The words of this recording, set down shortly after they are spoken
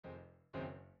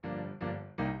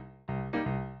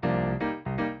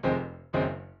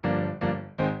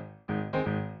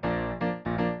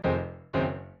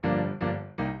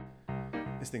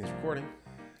This thing is recording.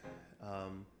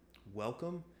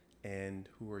 Welcome, and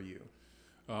who are you?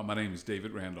 My name is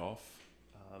David Randolph.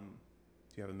 Do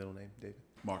you have a middle name, David?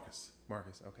 Marcus.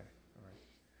 Marcus. Okay,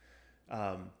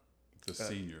 all right. The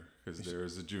senior, because there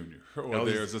is a junior, or Oh,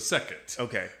 there's a second.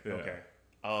 Okay, Yeah. okay.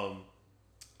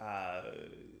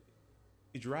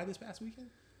 Did you ride this past weekend?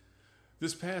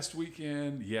 This past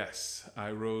weekend, yes,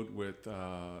 I rode with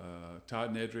Todd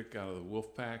and Edric out of the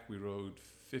Wolf Pack. We rode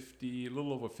a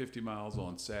little over 50 miles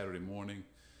on Saturday morning.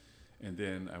 And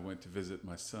then I went to visit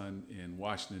my son in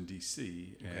Washington,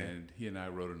 D.C., and he and I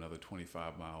rode another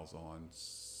 25 miles on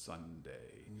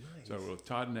Sunday. Nice. So I rode with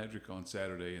Todd and Edric on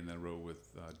Saturday, and then rode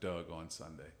with Doug on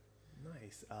Sunday.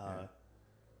 Nice.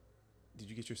 Did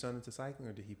you get your son into cycling,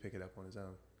 or did he pick it up on his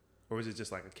own? Or was it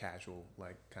just like a casual,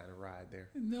 like, kind of ride there?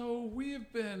 No, we have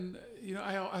been,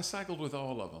 I cycled with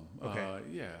all of them. Okay.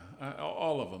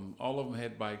 All of them. All of them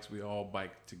had bikes. We all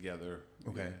biked together.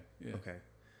 Okay. Yeah. Okay.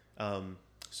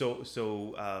 So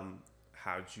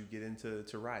how'd you get into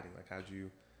riding? Like, how'd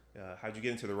you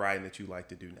get into the riding that you like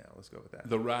to do now? Let's go with that.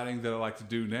 The riding that I like to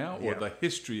do now, or Yeah. the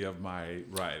history of my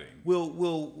riding? Let's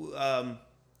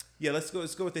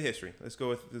go with the history. Let's go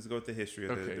with the history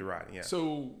of the riding. Yeah.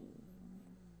 So,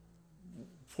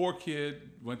 poor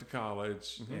kid, went to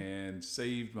college and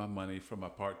saved my money from my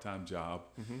part-time job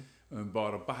and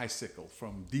bought a bicycle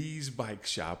from Dee's Bike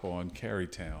Shop on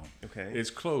Carytown. Okay. It's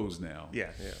closed now.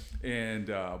 Yeah. And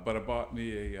but I bought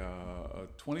me a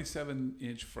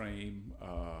 27-inch frame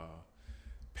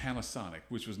Panasonic,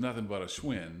 which was nothing but a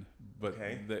Schwinn. But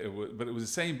it was the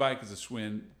same bike as a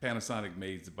Schwinn. Panasonic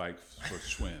made the bike for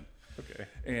Schwinn. Okay.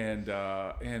 And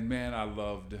man, I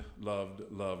loved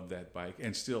that bike,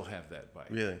 and still have that bike.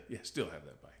 Really? Yeah, still have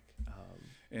that bike.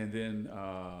 And then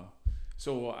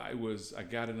so I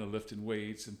got into lifting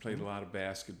weights and played a lot of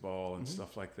basketball and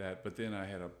stuff like that. But then I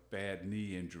had a bad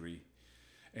knee injury,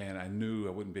 and I knew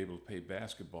I wouldn't be able to play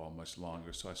basketball much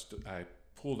longer. So I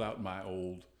pulled out my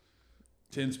old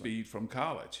 10-speed from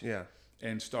college. Yeah.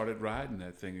 And started riding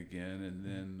that thing again. And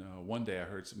then one day I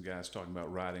heard some guys talking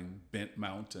about riding Bent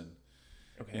Mountain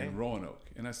in Roanoke.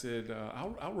 And I said,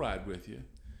 I'll ride with you.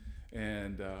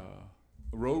 And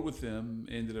rode with them,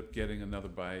 ended up getting another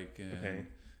bike, and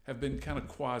have been kind of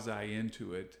quasi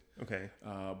into it. Okay.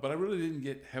 But I really didn't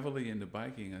get heavily into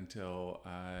biking until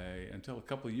a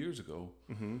couple of years ago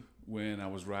when I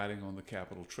was riding on the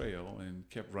Capitol Trail and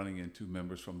kept running into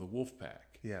members from the Wolf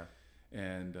Pack. Yeah.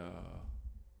 And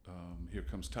here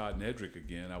comes Todd and Edric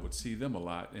again. I would see them a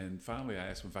lot, and finally I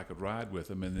asked them if I could ride with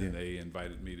them, and then they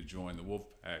invited me to join the Wolf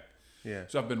Pack. Yeah.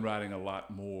 So I've been riding a lot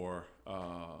more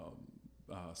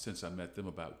since I met them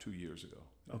about 2 years ago.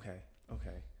 Okay.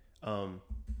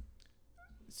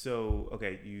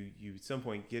 You at some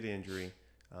point get injury,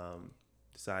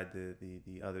 decide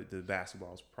the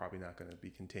basketball is probably not going to be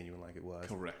continuing like it was.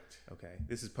 Correct. Okay.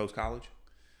 This is post college.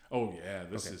 Oh yeah,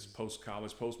 this is post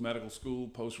college, post medical school,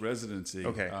 post residency.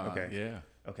 Okay. Yeah.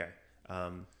 Okay.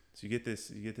 So you get this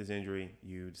injury.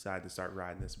 You decide to start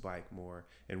riding this bike more.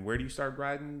 And where do you start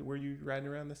riding? Were you riding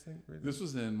around this thing? This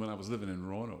was when I was living in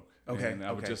Roanoke. Okay. And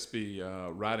I would just be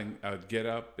riding. I would get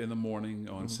up in the morning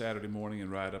on Saturday morning and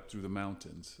ride up through the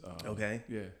mountains. Okay.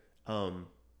 Yeah.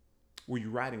 Were you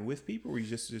riding with people, or were you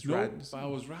just Nope, riding? I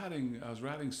was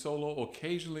riding solo.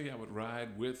 Occasionally, I would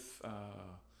ride with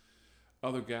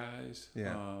other guys.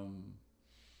 Yeah.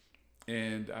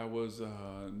 And I was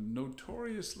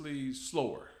notoriously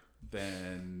slower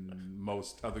than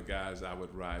most other guys I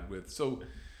would ride with. So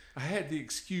I had the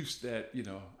excuse that,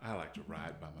 I like to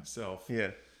ride by myself.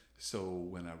 Yeah. So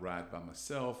when I ride by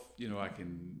myself, I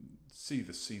can see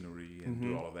the scenery and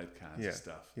do all of that kinds of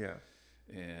stuff. Yeah.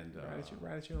 And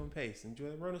ride at your own pace. Enjoy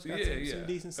the Roanoke's got yeah, some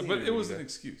decent scenery. But it was an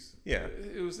excuse. Yeah.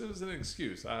 It was an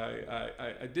excuse.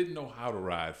 I didn't know how to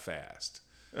ride fast.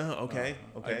 Oh, okay.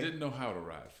 I didn't know how to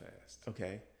ride fast.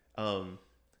 Okay.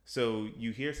 So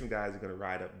you hear some guys are going to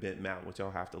ride up Bent Mountain, which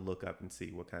I'll have to look up and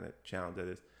see what kind of challenge that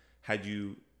is.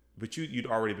 You'd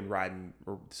already been riding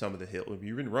some of the hill.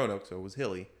 You were in Roanoke, so it was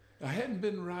hilly. I hadn't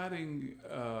been riding.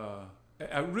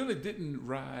 I really didn't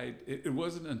ride. It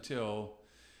wasn't until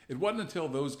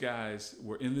those guys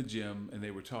were in the gym and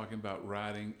they were talking about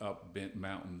riding up Bent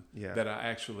Mountain that I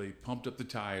actually pumped up the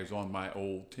tires on my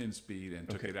old 10-speed and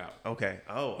took it out. Okay.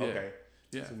 Oh, Yeah. okay.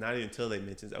 Yeah. So not even until they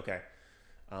mentioned. Okay.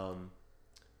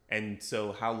 And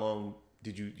so how long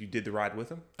did you did the ride with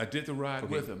them? I did the ride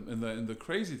with them, and the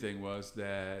crazy thing was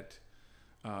that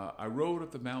I rode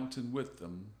up the mountain with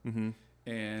them,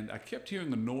 and I kept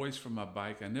hearing a noise from my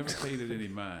bike. I never paid it any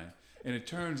mind, and it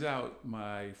turns out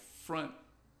my front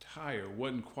tire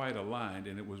wasn't quite aligned,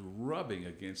 and it was rubbing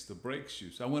against the brake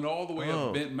shoe. So I went all the way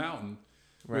up Bent Mountain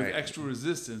Right. with extra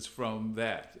resistance from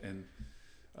that. And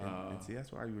see,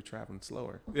 that's why you were traveling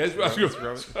slower. That's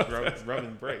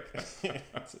Rubbing brake. As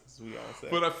we all say.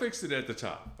 But I fixed it at the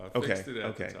top. I fixed it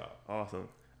at the top. Awesome.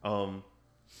 Do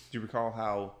you recall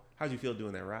how'd you feel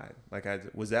doing that ride? Like,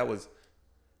 that was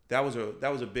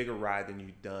a bigger ride than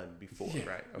you'd done before,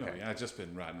 right? Okay. No, I've just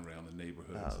been riding around the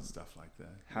neighborhoods and stuff like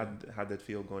that. How'd that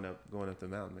feel going up the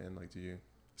mountain, man? Like, did you?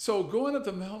 So going up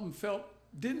the mountain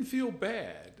didn't feel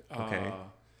bad. Okay.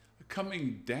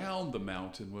 Coming down the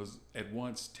mountain was at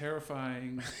once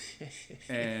terrifying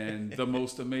and the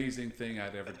most amazing thing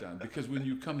I'd ever done. Because when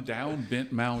you come down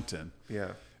Bent Mountain,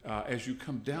 as you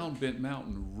come down Bent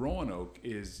Mountain, Roanoke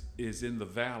is in the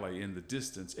valley in the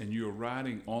distance, and you're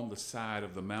riding on the side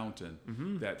of the mountain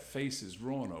that faces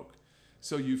Roanoke.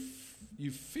 So you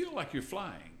feel like you're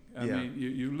flying. I mean,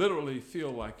 you literally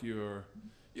feel like you're.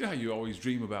 You know how you always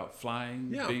dream about flying?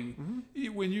 Yeah.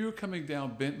 When you're coming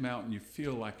down Bent Mountain, you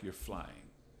feel like you're flying.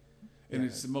 And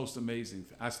it's the most amazing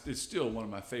thing. It's still one of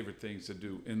my favorite things to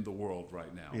do in the world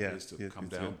right now, is to come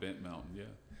down Bent Mountain,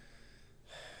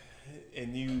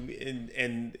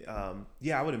 And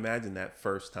I would imagine that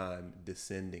first time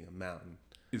descending a mountain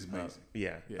is amazing.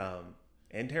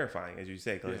 And terrifying, as you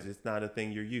say, because it's not a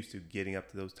thing you're used to, getting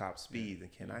up to those top speeds.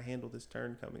 And can I handle this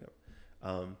turn coming up?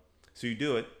 So you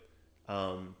do it.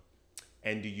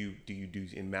 And do you do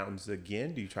in mountains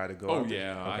again? Do you try to go? Oh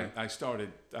yeah, I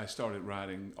started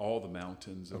riding all the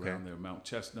mountains around there: Mount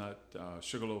Chestnut,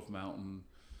 Sugarloaf Mountain,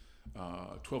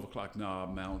 12 O'Clock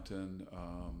Knob Mountain,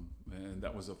 and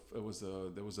there was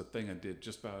a thing I did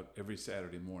just about every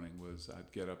Saturday morning. Was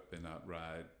I'd get up and I'd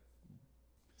ride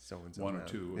one or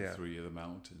two or three of the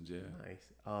mountains. Yeah,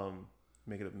 nice.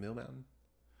 Make it up Mill Mountain.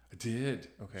 I did.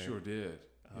 Okay, sure did.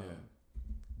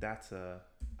 That's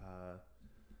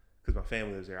because my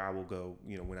family lives there. I will go.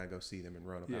 When I go see them in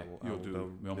Roanoke,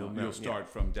 You'll start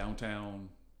from downtown,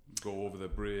 go over the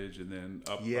bridge, and then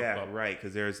up. Yeah, up. Right.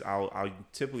 Because I'll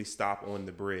typically stop on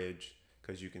the bridge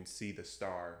because you can see the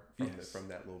star from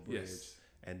that little bridge,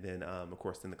 and then of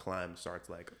course then the climb starts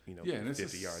 50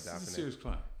 yards out. It's a serious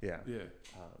climb. Yeah.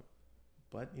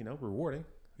 But rewarding.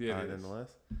 Yeah,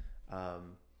 nonetheless.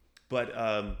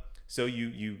 So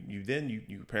you then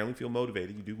apparently feel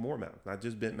motivated. You do more mountains, not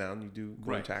just Bent Mountain. You do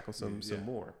go and tackle some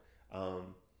more.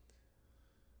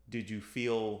 Did you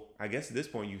feel? I guess at this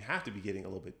point you have to be getting a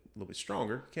little bit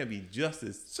stronger. Can't be just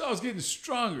as. So I was getting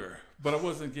stronger, but I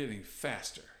wasn't getting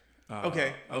faster. I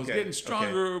was getting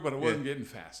stronger, but I wasn't getting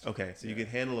faster. Okay, so you could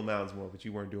handle the mountains more, but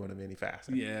you weren't doing them any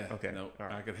faster. Yeah. Okay. No,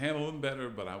 right. I could handle them better,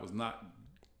 but I was not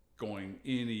going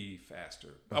any faster,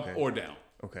 up or down.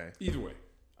 Okay. Either way.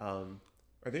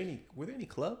 Were there any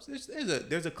clubs?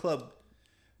 There's a club.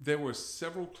 There were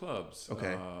several clubs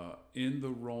in the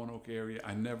Roanoke area.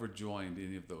 I never joined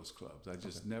any of those clubs. I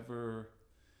just never.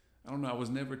 I don't know. I was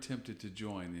never tempted to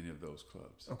join any of those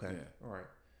clubs. Okay. Yeah. All right.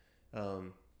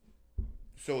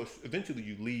 So eventually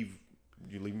you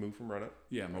move from Roanoke.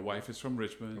 Yeah, my wife is from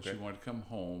Richmond. Okay. She wanted to come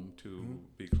home to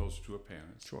be closer to her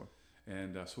parents. Sure.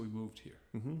 And so we moved here.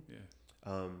 Mm-hmm. Yeah.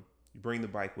 You bring the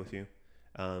bike with you.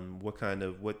 What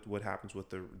happens with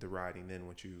the riding then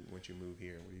once you move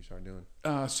here? What do you start doing?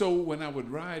 So when I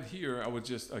would ride here, I would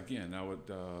just ride.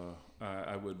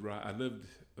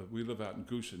 We live out in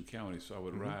Goshen County, so I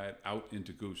would ride out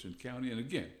into Goshen County, and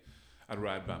again, I'd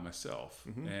ride by myself,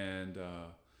 and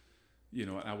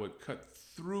I would cut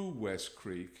through West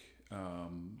Creek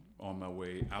on my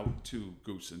way out to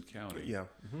Goshen County. Yeah.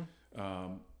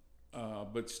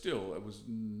 But still,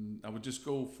 I would just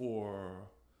go for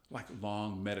like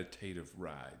long meditative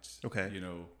rides. Okay.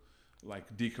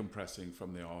 Like decompressing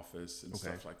from the office and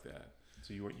stuff like that.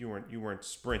 So you weren't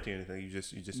sprinting or anything. You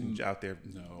just out there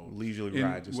leisurely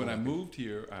ride. When I moved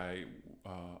here, I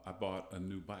bought a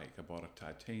new bike. I bought a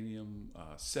titanium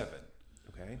 7.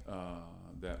 Okay.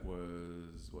 That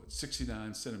was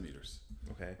 69 centimeters.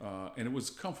 Okay. And it was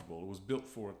comfortable. It was built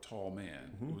for a tall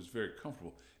man. It was very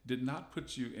comfortable. Did not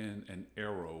put you in an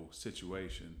aero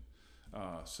situation.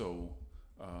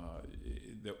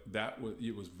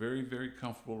 It was very, very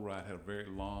comfortable ride. Had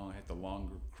the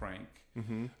longer crank,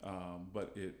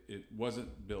 but it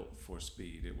wasn't built for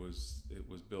speed. It was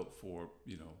built for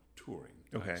touring.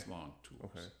 Okay. Nice long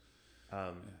tours.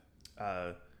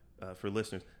 Okay. For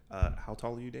listeners, how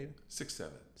tall are you, David?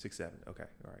 6'7". 6'7". Okay.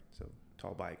 All right. So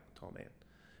tall bike, tall man.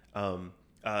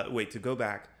 Wait, to go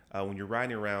back, when you're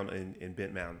riding around in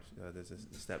Bent Mountain, there's a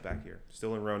step back here.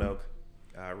 Still in Roanoke,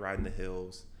 riding the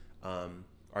hills.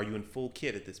 are you in full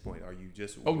kit at this point? Are you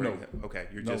just? Oh, no. Okay,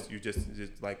 you're No.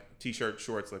 just like t-shirt,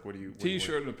 shorts. Like what do you?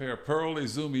 T-shirt and a pair of pearly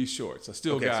Zoomy shorts. I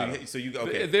still Okay, got so them.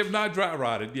 okay. They've not dry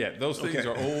rotted yet. Those things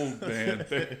are old, man.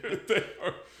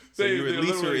 They're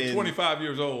literally 25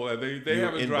 years old, and they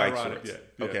haven't dry rotted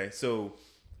yet. Yeah. Okay, so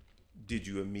did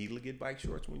you immediately get bike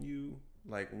shorts when you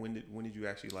like? When did you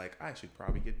actually like? I should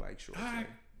probably get bike shorts. I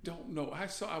don't know.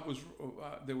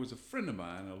 There was a friend of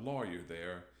mine, a lawyer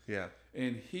there. Yeah.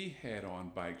 And he had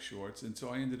on bike shorts, and so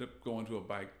I ended up going to a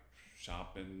bike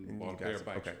shop and bought a pair of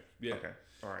bike shorts. Yeah. Okay.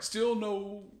 All right. Still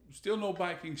no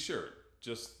biking shirt.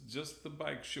 Just the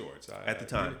bike shorts. At the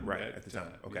time, right? At the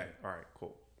time. Okay. Yeah. All right.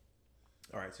 Cool.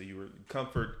 All right. So you were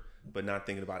comfort, but not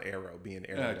thinking about being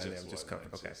aerodynamic. Just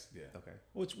comfort. Okay. Okay.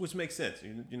 Which makes sense.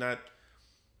 You're not,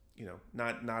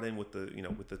 not in with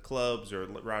the clubs or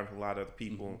riding with a lot of other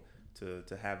people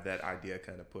to have that idea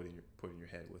kind of put in your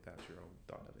head without your own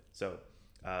thought of it. So,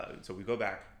 so we go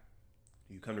back.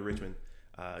 You come to Richmond.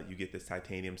 You get this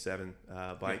Titanium 7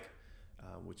 bike,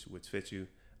 which fits you,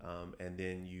 and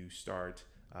then you start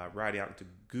riding out into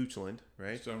Goochland,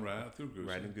 right? So I'm riding out through Goochland.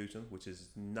 Riding in Goochland, which is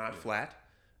not flat.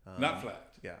 Not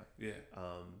flat. Yeah. Yeah.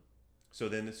 So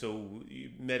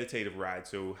meditative ride.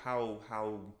 So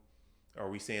how are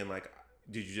we saying, like,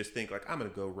 did you just think like I'm gonna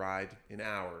go ride an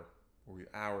hour or an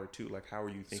hour or two? Like, how are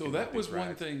you thinking? So that was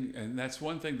one thing, and that's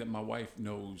one thing that my wife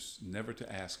knows never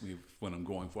to ask me when I'm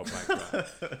going for a bike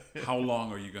ride. How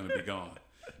long are you going to be gone?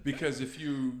 Because if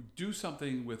you do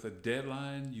something with a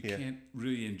deadline, you can't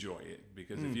really enjoy it.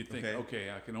 Because if you think,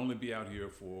 okay, I can only be out here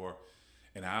for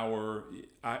an hour,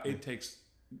 it takes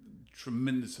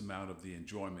tremendous amount of the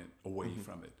enjoyment away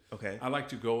from it. Okay. I like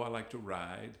to go. I like to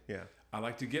ride. Yeah. I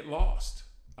like to get lost.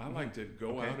 I like to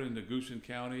go out into Goochland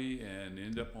County and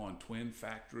end up on Twin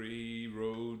Factory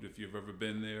Road if you've ever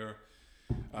been there.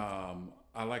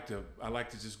 I like to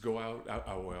just go out.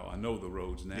 I know the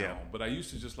roads now, but I used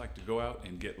to just like to go out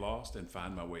and get lost and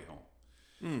find my way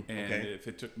home. And if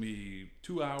it took me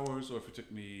 2 hours or if it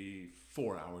took me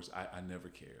 4 hours, I never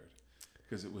cared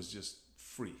because it was just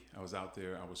free. I was out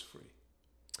there. I was free.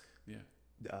 Yeah.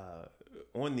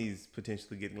 On these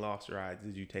potentially getting lost rides,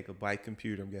 did you take a bike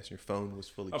computer? I'm guessing your phone was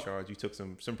fully charged. You took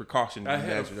some precautions. I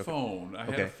had a phone. I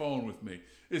had a phone with me.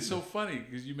 It's so funny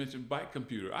because you mentioned bike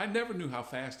computer. I never knew how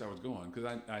fast I was going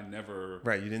because I never.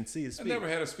 Right, you didn't see a speed. I never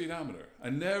had a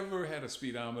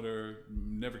speedometer.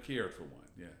 Never cared for one.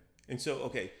 Yeah. And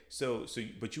so,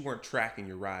 but you weren't tracking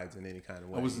your rides in any kind of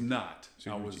way. I was not.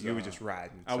 So you were just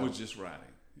riding. I was just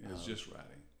riding. It was just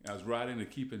riding. I was riding to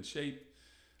keep in shape.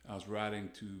 I was riding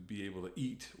to be able to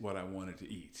eat what I wanted to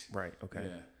eat. Right. Okay.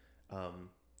 Yeah.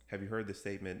 Have you heard the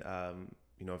statement?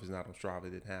 If it's not on Strava,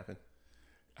 it didn't happen.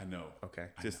 I know. Okay.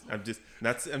 I'm just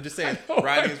saying.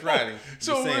 Riding is riding.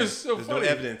 There's no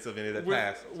evidence of any of that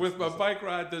past. With my bike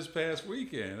ride this past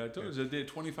weekend, I told you I did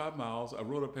 25 miles. I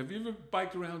rode up. Have you ever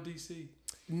biked around DC?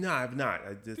 No, I've not.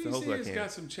 DC has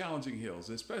got some challenging hills,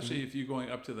 especially if you're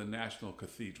going up to the National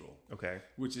Cathedral. Okay.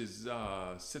 Which is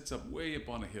sits up way up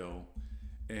on a hill.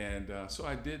 And so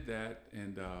I did that,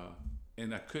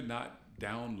 and I could not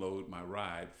download my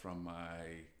ride from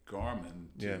my Garmin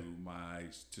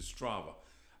to Strava.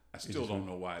 I still don't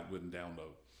know why it wouldn't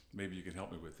download. Maybe you can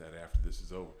help me with that after this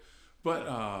is over. But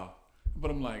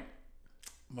I'm like,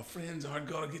 my friends aren't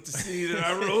gonna get to see that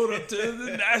I rode up to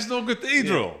the National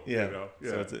Cathedral. Yeah.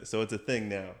 So it's a thing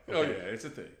now. Okay. Oh yeah, it's a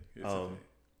thing. It's a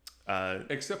thing.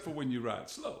 Except for when you ride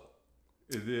slow.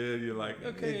 And then you're like,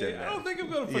 okay, I don't think I'm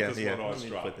going to put this one on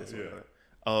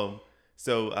Strava.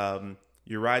 So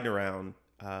you're riding around,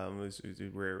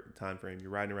 where time frame, you're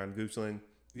riding around Goochland,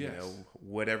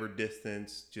 whatever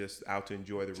distance, just out to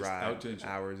enjoy the ride,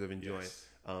 hours of enjoying. Yes.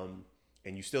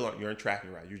 And you're in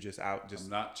tracking ride. You're just out. I'm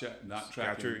not tracking.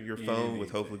 Got your phone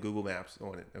with hopefully Google Maps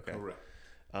on it. Okay. Correct.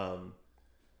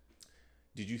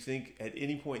 Did you think at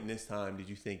any point in this time, did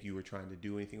you think you were trying to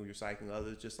do anything with your cycling other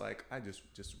than just like, I just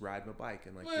ride my bike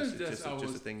and like just a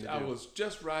thing to do? I was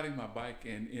just riding my bike,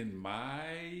 and in my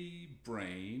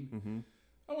brain,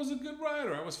 I was a good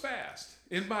rider. I was fast.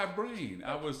 In my brain,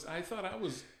 I thought I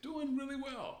was doing really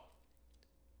well.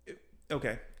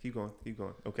 Okay, keep going.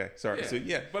 Okay, sorry.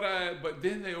 Yeah. So but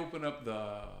then they open up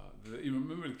you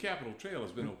remember the Capitol Trail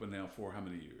has been open now for how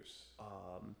many years?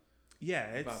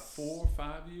 It's about 4 or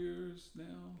 5 years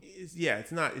now.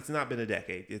 It's not been a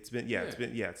decade. It's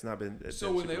not been.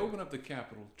 So when they open up the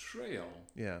Capitol Trail,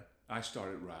 I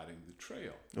started riding the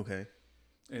trail. Okay.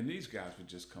 And these guys would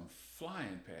just come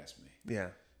flying past me. Yeah.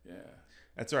 Yeah.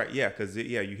 That's right. Yeah, because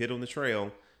you hit on the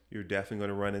trail, you're definitely going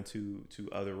to run into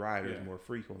other riders more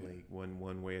frequently,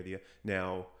 one way or the other.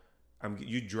 Now,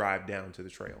 you drive down to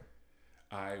the trail.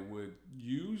 I would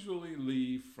usually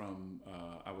leave from,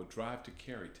 I would drive to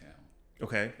Carytown.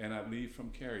 Okay. And I'd leave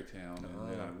from Carytown,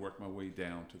 and then I'd work my way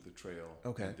down to the trail.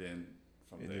 Okay. And then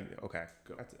from And there, then, okay.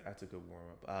 go. That's a good warm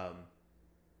up.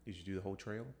 Did you do the whole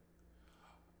trail?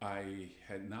 I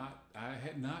had not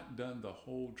done the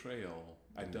whole trail.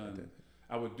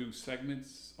 I would do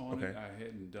segments on it. I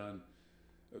hadn't done.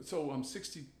 So I'm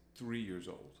 63 years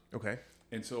old. Okay.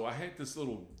 And so I had this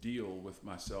little deal with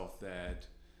myself that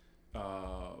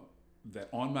that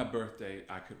on my birthday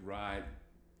I could ride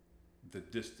the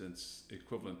distance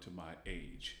equivalent to my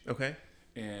age. Okay.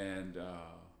 And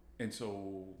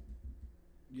so,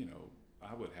 you know,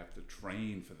 I would have to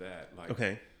train for that. Like,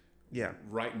 okay. Yeah.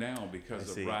 Right now,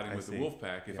 because of riding with the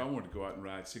Wolfpack, if Yeah. I wanted to go out and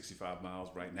ride 65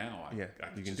 miles right now, I could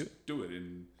you can just do it,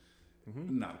 and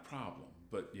not a problem.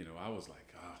 But you know, I was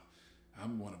like, I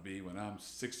want to be when I'm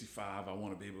 65. I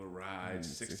want to be able to ride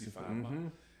 65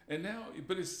 miles. And now,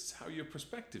 but it's how your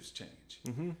perspectives change.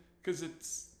 Because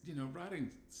it's, you know, riding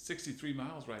 63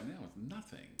 miles right now is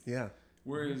nothing. Yeah.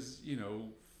 Whereas, you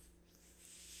know,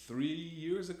 3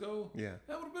 years ago, Yeah.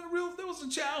 that would have been that was a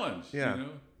challenge. Yeah. You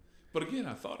know? But again,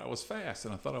 I thought I was fast,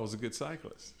 and I thought I was a good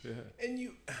cyclist. Yeah. And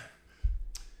you,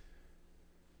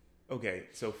 okay,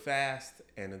 so fast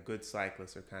and a good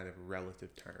cyclist are kind of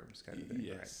relative terms, kind of thing,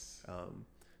 yes. right?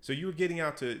 So you were getting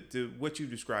out to what you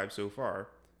described so far.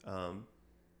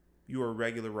 You were a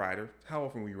regular rider. How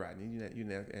often were you riding? You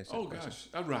didn't answer that question. Gosh,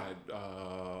 I ride.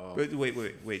 But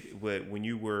wait. When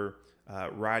you were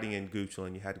riding in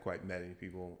Goochland, you hadn't quite met any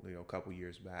people, you know, a couple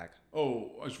years back.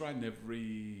 Oh, I was riding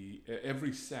every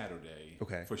Saturday.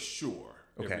 Okay. For sure.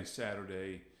 Okay. Every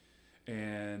Saturday,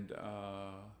 and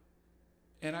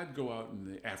I'd go out in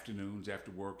the afternoons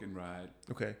after work and ride.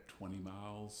 Okay. 20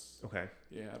 miles. Okay.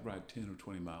 Yeah, I'd ride 10 or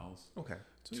 20 miles. Okay.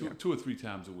 So two or three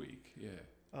times a week. Yeah.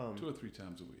 2 or 3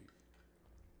 times a week.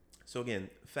 So again,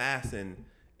 fast and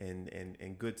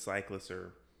good cyclists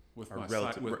are with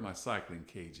my cycling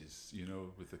cages, you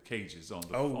know, with the cages on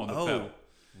the on the pedal.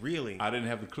 Really? I didn't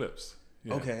have the clips.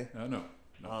 Yeah. Okay.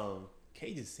 No.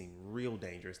 Cages seem real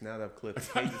dangerous now that I've clipped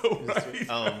I cages.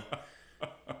 know,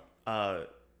 right?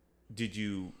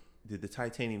 Did the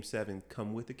Titanium 7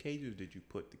 come with the cages, or did you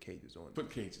put the cages on? Put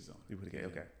cages on. You put the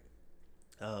cages. Okay.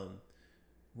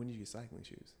 When did you get cycling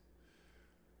shoes?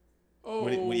 Oh.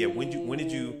 When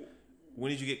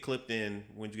did you get clipped in?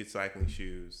 When did you get cycling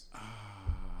shoes?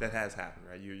 That has happened,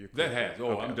 right? You're that has. in.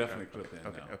 Oh, I'm definitely clipped in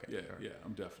now. Okay. Yeah, Right. yeah,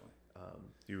 I'm definitely.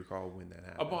 Do you recall when that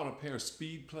happened? I bought a pair of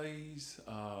speed plays.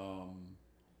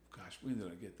 Gosh, when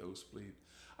did I get those speed?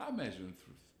 I imagine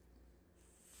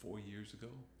 4 years ago.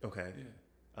 Okay. Yeah.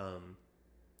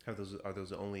 Are those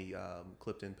the only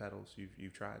clipped-in pedals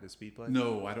you've tried, the speed play?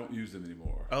 No, I don't use them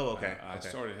anymore. Oh, okay. I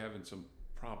started having some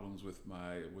problems with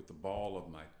the ball of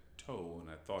my toe, and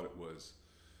I thought it was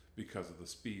because of the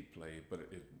speed play, but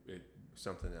it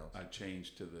something else. I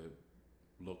changed to the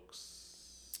looks.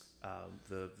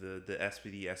 The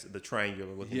SPDS, the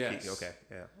triangular looking. Yes. Key. Okay.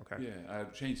 Yeah. Okay. Yeah, I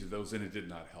changed to those, and it did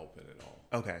not help it at all.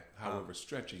 Okay. However,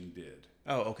 stretching did.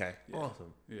 Oh, okay. Yeah.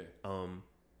 Awesome. Yeah.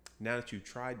 Now that you've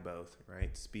tried both,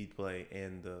 right, speed play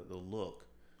and the look,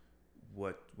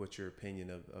 what's your opinion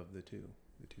of the two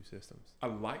systems? I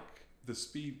like the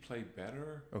speed play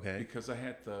better. Okay. Because I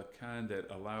had the kind that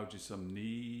allowed you some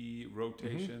knee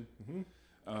rotation.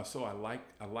 So I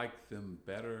like them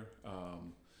better.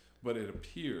 But it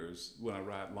appears when I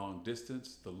ride long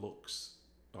distance, the looks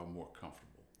are more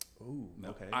comfortable. Ooh, now,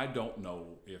 okay. I don't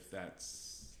know if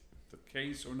that's the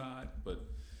case or not, but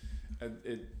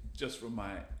it just from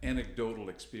my anecdotal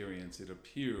experience, it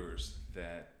appears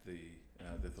that the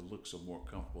looks are more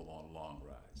comfortable on long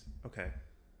rides. Okay.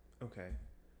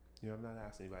 You know, I'm not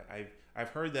asking anybody. I've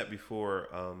heard that before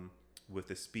with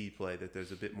the speed play, that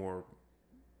there's a bit more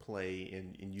play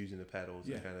in using the pedals,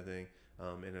 that kind of thing.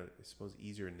 And I suppose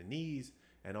easier in the knees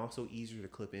and also easier to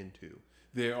clip into.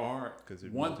 They are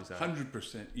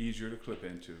 100% easier to clip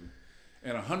into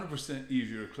and 100%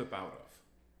 easier to clip out of.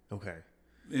 Okay.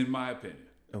 In my opinion.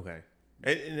 Okay.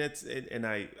 And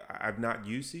I've not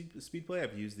used speed play.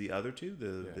 I've used the other two,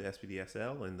 the SPD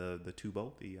SL and the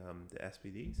 2-bolt, the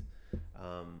SPDs.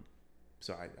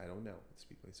 So I don't know the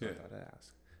speed play, so I thought I'd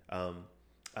ask.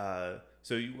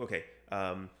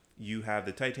 You have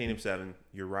the Titanium 7.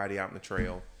 You're riding out in the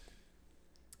trail.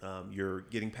 You're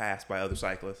getting passed by other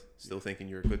cyclists, still thinking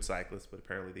you're a good cyclist, but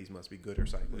apparently these must be gooder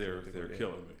cyclists. They're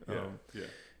killing me.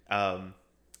 Yeah.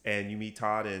 And you meet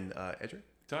Todd and Edric?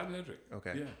 Todd and Edric.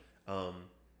 Okay. Yeah.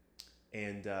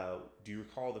 And do you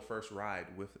recall the first ride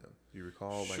with them? Do you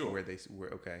recall where they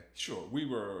were? Okay. Sure. We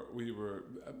were.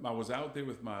 I was out there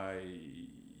with my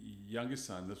youngest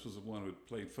son. This was the one who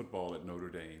played football at Notre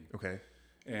Dame. Okay.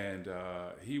 and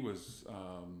he was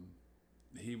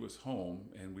home,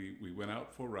 and we went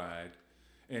out for a ride,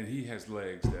 and he has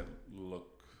legs that look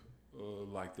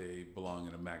like they belong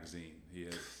in a magazine. He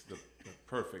has the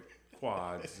perfect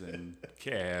quads and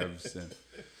calves, and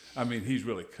I mean he's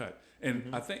really cut.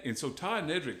 And I think, and so Todd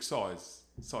and Edric saw his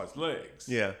legs.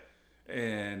 Yeah.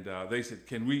 And they said,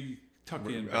 "Can we tuck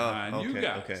in behind you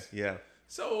guys?" Okay. Yeah.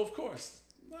 So of course,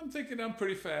 I'm thinking I'm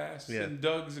pretty fast, Yeah. and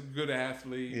Doug's a good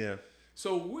athlete. Yeah.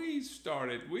 So we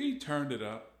turned it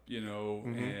up,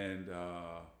 and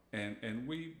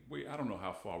we I don't know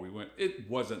how far we went. It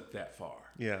wasn't that far.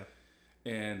 Yeah.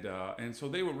 And so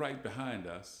they were right behind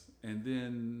us, and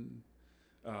then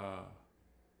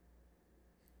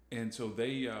and so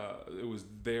they it was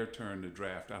their turn to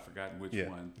draft. I've forgotten which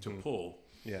one to pull.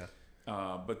 Yeah.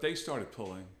 But they started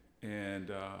pulling,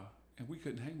 and we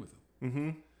couldn't hang with them. Mm-hmm.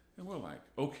 And we're like,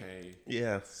 okay,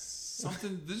 Yeah.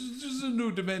 something. This is a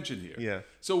new dimension here. Yeah.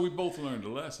 So we both learned a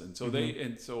lesson. So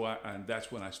and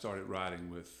that's when I started riding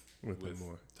with them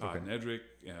more. Todd and Edric,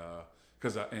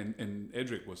 because and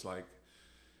Edric was like,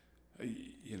 I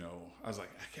was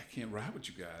like, I can't ride with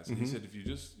you guys. And he said, if you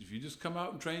just come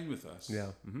out and train with us,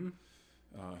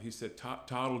 he said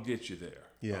Todd will get you there.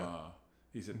 Yeah.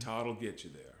 He said Todd will get you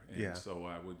there. And so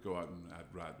I would go out and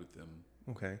I'd ride with them.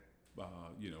 Okay.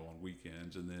 On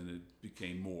weekends, and then it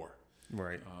became more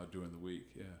during the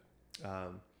week. Yeah.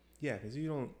 Yeah, because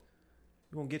you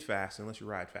won't get fast unless you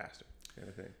ride faster, kind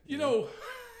of thing.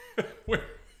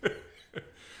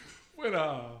 When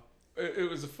it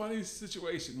was a funny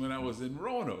situation when I was in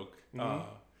Roanoke.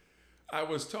 I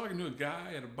was talking to a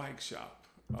guy at a bike shop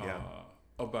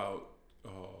about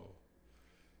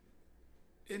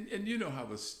and you know how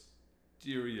the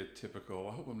stereotypical,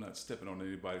 I hope I'm not stepping on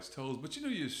anybody's toes, but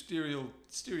your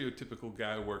stereotypical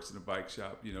guy who works in a bike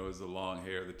shop, is the long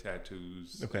hair, the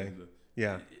tattoos. Okay.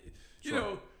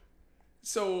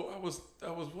 So I was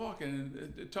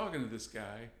walking and talking to this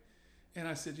guy, and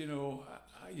I said,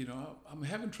 I'm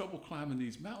having trouble climbing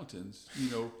these mountains,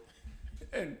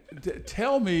 and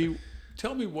tell me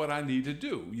what I need to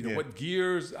do. What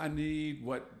gears I need,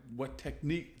 what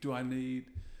technique do I need?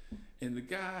 And the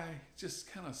guy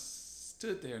just kind of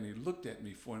stood there and he looked at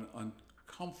me for an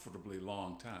uncomfortably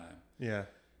long time. Yeah.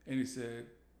 And he said,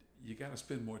 "You got to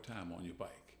spend more time on your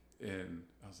bike." And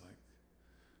I was like,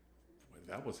 well,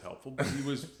 that was helpful, but he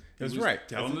was right.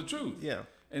 telling the truth. Yeah.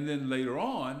 And then later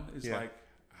on, it's like,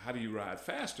 how do you ride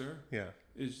faster? Yeah.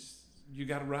 Is you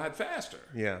got to ride faster.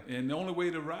 Yeah. And the only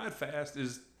way to ride fast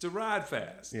is to ride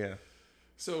fast. Yeah.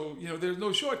 So, there's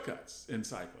no shortcuts in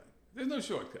cycling. There's no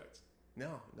shortcuts.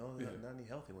 No, not any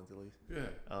healthy ones at least. Yeah.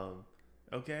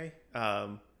 Okay.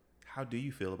 How do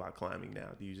you feel about climbing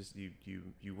now? Do you just you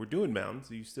were doing mountains?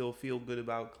 Do you still feel good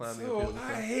about climbing? So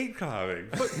I hate climbing,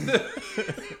 but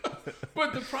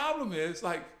the problem is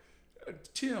like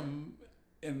Tim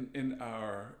in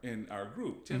our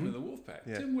group, Tim in the Wolfpack.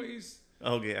 Yeah. Tim weighs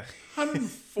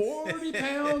 140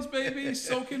 pounds, baby,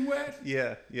 soaking wet.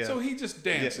 Yeah. So he just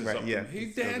dances up. Yeah. He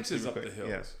dances up the quick.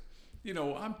 hills.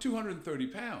 I'm 230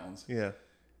 pounds. Yeah.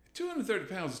 230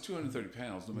 pounds is 230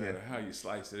 pounds, no matter how you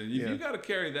slice it. And if you got to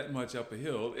carry that much up a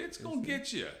hill, it's gonna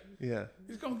get you. Yeah.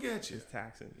 It's gonna get you. It's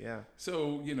taxing. Yeah.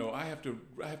 So I have to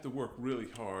work really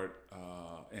hard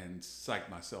and psych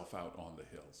myself out on the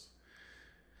hills.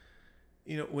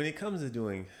 When it comes to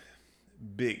doing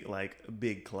big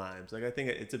climbs, like I think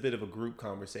it's a bit of a group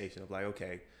conversation of like,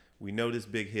 okay, we know this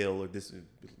big hill or this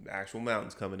actual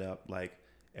mountain's coming up. Like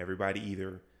everybody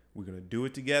either we're gonna do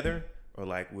it together, or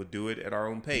like we'll do it at our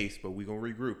own pace, but we're gonna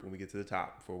regroup when we get to the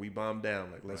top before we bomb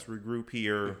down. Like let's regroup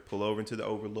here, pull over into the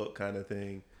overlook kind of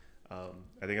thing. I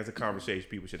think that's a conversation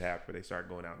people should have before they start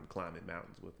going out and climbing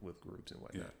mountains with groups and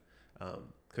whatnot.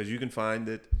 Because you can find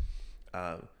that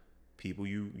people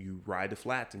you ride the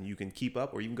flats and you can keep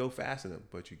up or even go fast in them,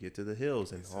 but you get to the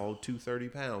hills and all 230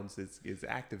 pounds is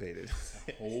activated. It's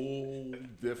a whole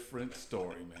different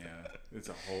story, man. It's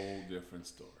a whole different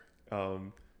story.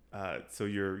 So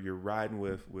you're riding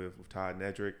with Todd and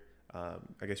Edric. I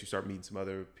guess you start meeting some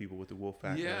other people with the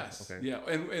Wolfpack. Yes. Okay. Yeah.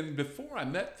 And before I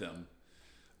met them,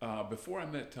 before I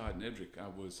met Todd and Edric, I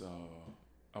was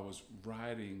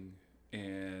riding,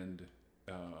 and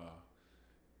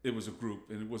it was a group,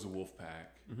 and it was a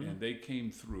Wolfpack, and they came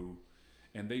through,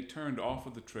 and they turned off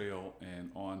of the trail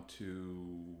and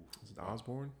onto Is it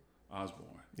Osborne? Osborne.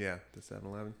 Yeah, the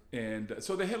 7-Eleven. And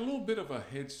so they had a little bit of a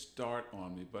head start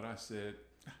on me, but I said,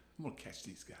 I'm going to catch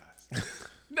these guys.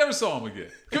 Never saw them again.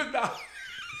 Could not.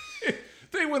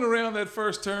 They went around that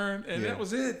first turn, and that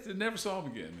was it. I never saw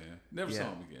them again, man. Never saw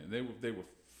them again. They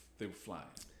were flying.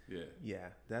 Yeah. Yeah,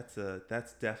 that's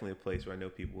definitely a place where I know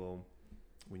people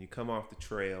when you come off the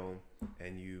trail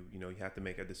and you have to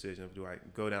make a decision of, do I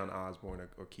go down Osborne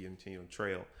or continue on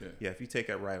trail? Yeah, if you take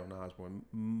that right on Osborne,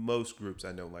 most groups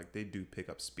I know, like, they do pick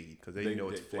up speed because they know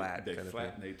it's flat. They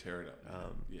flat and they tear it up.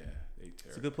 They tear it.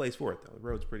 It's a good place for it though. The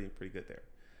road's pretty good there.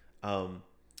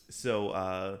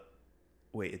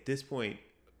 Wait, at this point,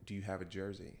 do you have a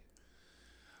jersey?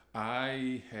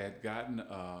 I had gotten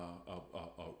a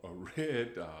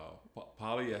red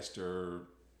polyester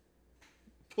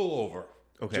pullover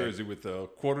jersey with a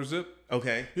quarter zip.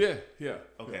 Okay. Yeah.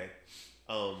 Okay.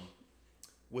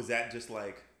 Was that just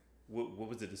like, what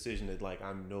was the decision that, like,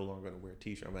 I'm no longer going to wear a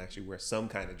t-shirt, I'm going to actually wear some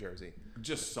kind of jersey?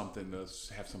 Just something to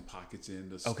have some pockets in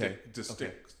to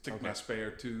stick my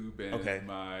spare tube and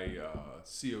my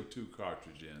CO2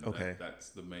 cartridge in. Okay. That's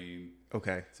the main.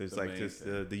 Okay. So it's like just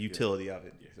the utility of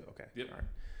it. Yeah. So, okay. Yep.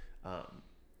 All right.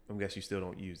 I guess you still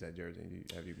don't use that jersey.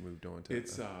 Have you moved on to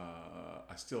it?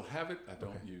 I still have it. I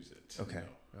don't use it. Okay.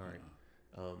 All right.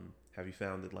 Have you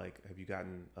found that, like, have you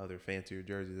gotten other fancier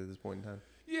jerseys at this point in time?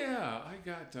 Yeah, I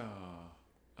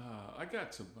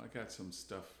got some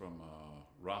stuff from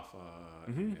Rafa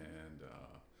and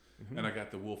I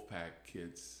got the Wolfpack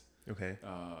kids. Okay.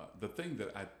 The thing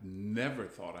that I never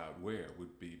thought I'd wear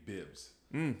would be bibs.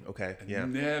 Okay. I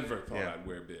never thought I'd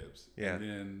wear bibs. Yeah. And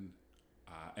then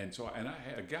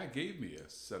a guy gave me a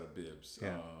set of bibs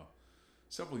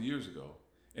several years ago,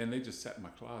 and they just sat in my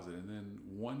closet. And then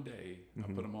one day I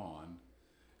put them on,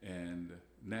 and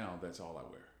now that's all I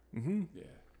wear. Yeah,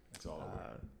 that's all I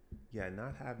wear. Yeah,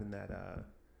 not having that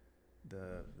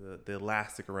the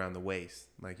elastic around the waist,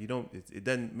 like, you don't.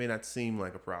 It may not seem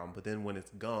like a problem, but then when it's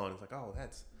gone, it's like, oh,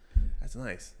 that's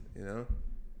nice, you know.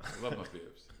 I love my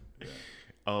bibs. Yeah.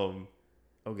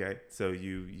 Okay, so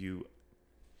you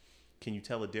can you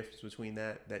tell a difference between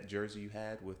that jersey you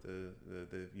had with the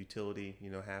utility,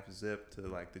 half zip, to,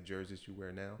 like, the jerseys you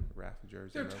wear now, the Rafa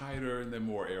jersey? They're tighter and they're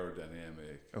more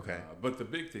aerodynamic. Okay. But the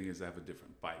big thing is I have a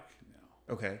different bike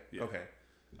now. Okay. Yeah. Okay.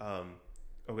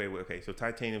 Okay. So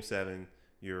Titanium 7,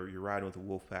 you're riding with the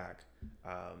Wolfpack,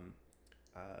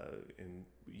 and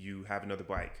you have another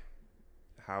bike.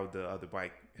 How'd the other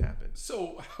bike happen?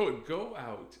 So I would go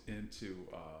out into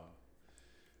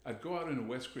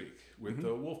West Creek with the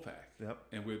Wolfpack,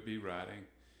 and we'd be riding,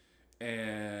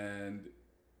 and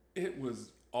it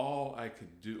was all I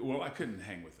could do. Well, I couldn't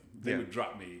hang with them. They would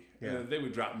drop me. They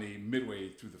would drop me midway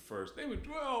through the first.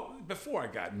 Before I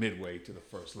got midway to the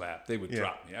first lap, they would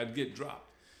drop me. I'd get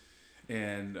dropped,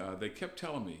 and they kept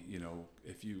telling me,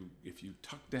 if you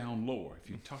tuck down lower,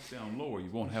 you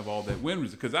won't have all that wind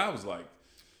resistance. Because I was like,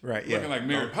 looking like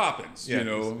Mary Poppins,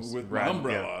 with my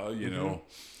umbrella,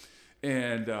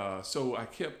 And so I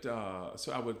kept.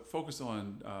 So I would focus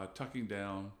on tucking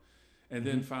down, and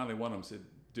then finally one of them said,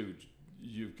 "Dude,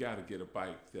 you've got to get a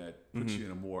bike that puts you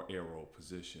in a more aero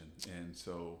position." And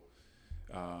so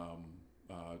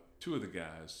two of the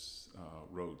guys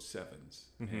rode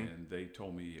sevens, and they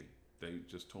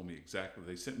just told me exactly.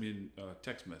 They sent me a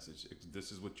text message.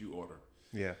 This is what you order.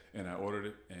 Yeah. And I ordered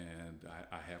it, and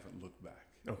I haven't looked back.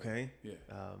 Okay. Yeah.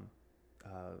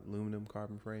 Aluminum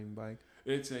carbon frame bike.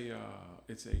 It's a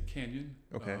Canyon.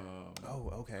 Okay.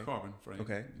 Okay. Carbon frame.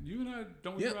 Okay. You and I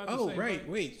don't ride the same bike?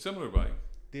 Wait. Similar bike.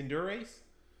 The Endurace?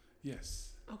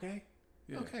 Yes. Okay.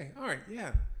 Yeah. Okay. All right.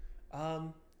 Yeah.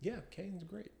 Canyon's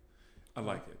great. I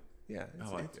like it. Yeah.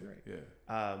 It's great. Yeah.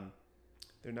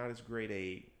 They're not as great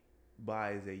a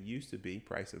buy as they used to be.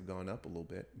 Prices have gone up a little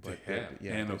bit. But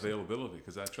and availability,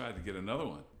 because I tried to get another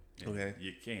one. Okay.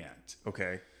 You can't.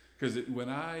 Okay. Because when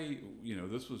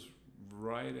this was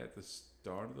right at the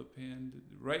start of the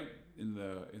right in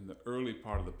the early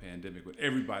part of the pandemic, when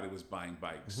everybody was buying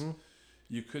bikes,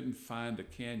 you couldn't find a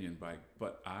Canyon bike,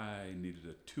 but I needed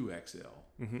a 2XL.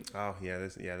 Oh yeah,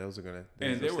 those are gonna.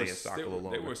 And there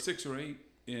were 6 or 8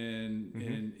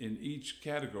 in each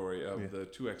category of the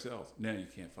 2XLs. Now you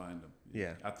can't find them.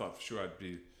 Yeah, I thought for sure I'd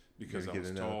be, because I was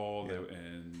tall,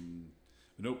 and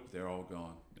nope, they're all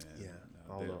gone. And,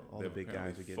 all the big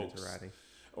guys are getting into riding.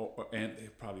 And they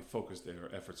probably focused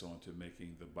their efforts onto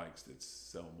making the bikes that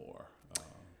sell more.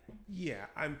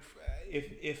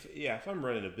 If I'm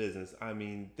running a business, I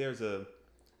mean, there's I'm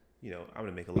going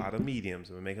to make a lot of mediums.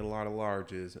 I'm going to make a lot of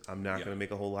larges. I'm not going to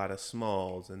make a whole lot of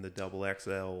smalls and the double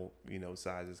XL,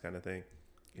 sizes kind of thing.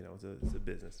 It's a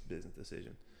business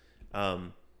decision.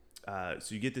 So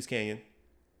you get this Canyon.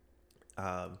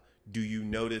 Do you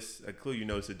notice? Clearly, you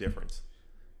notice a difference.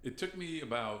 It took me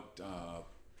about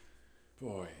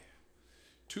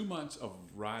 2 months of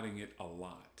riding it a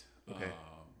lot. Okay.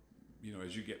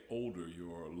 as you get older,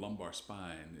 your lumbar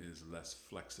spine is less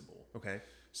flexible. Okay.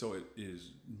 So it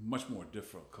is much more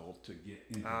difficult to get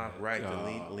into Right.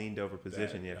 The leaned over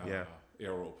position.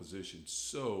 aero position.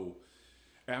 So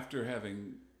after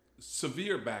having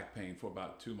severe back pain for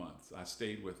about 2 months, I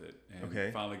stayed with it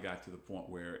and finally got to the point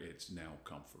where it's now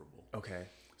comfortable. Okay.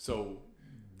 So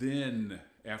then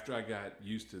after I got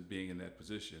used to being in that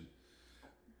position,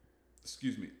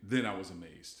 then I was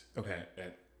amazed at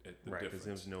the right, difference. Because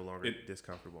it was no longer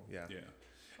discomfortable. Yeah. Yeah.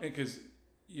 And because,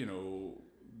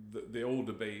 the old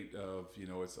debate of,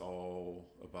 it's all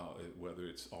about whether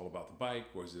it's all about the bike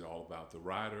or is it all about the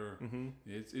rider. Mm-hmm.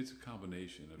 It's a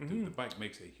combination of the bike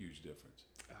makes a huge difference.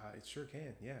 It sure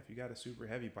can. Yeah. If you got a super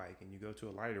heavy bike and you go to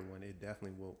a lighter one, it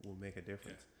definitely will make a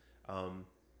difference.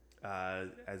 Yeah.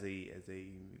 As a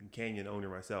canyon owner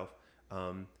myself,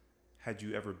 had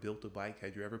you ever built a bike?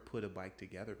 Had you ever put a bike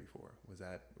together before?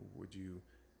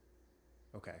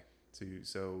 Okay.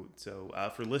 So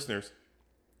for listeners,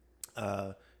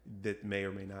 that may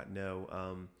or may not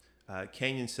know,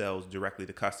 Canyon sells directly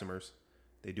to customers.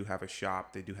 They do have a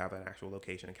shop. They do have an actual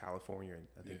location in California and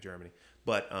I think Germany.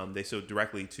 But they sell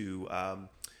directly to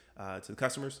the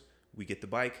customers. We get the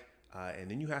bike, and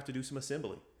then you have to do some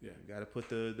assembly. Yeah. You got to put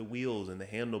the wheels and the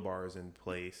handlebars in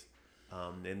place,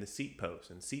 and the seat posts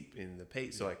and seat in the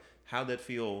pace. So how'd that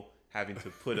feel having to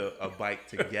put a bike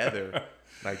together?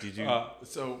 Did you?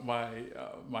 So my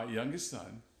youngest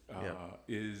son.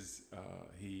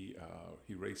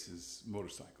 He races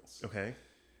motorcycles. Okay.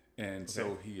 And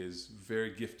so he is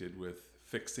very gifted with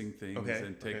fixing things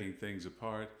and taking things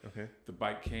apart. Okay. The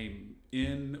bike came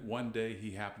in one day.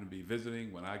 He happened to be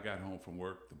visiting. When I got home from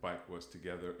work, the bike was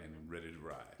together and ready to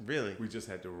ride. Really? We just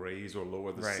had to raise or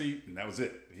lower the seat, and that was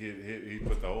it. He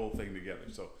put the whole thing together.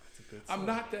 So I'm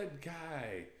not that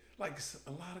guy. Like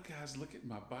a lot of guys look at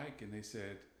my bike and they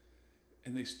said,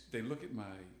 and they look at my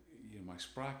my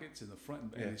sprockets in the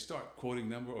front and they start quoting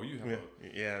number. Oh, you have a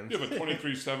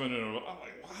 23.7 and I'm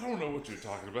like, I don't know what you're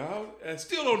talking about. And I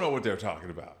still don't know what they're talking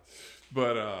about.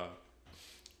 But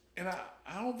and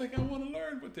I don't think I want to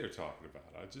learn what they're talking about.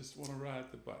 I just want to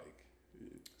ride the bike.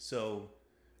 So,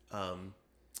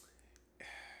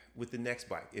 with the next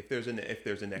bike, if there's a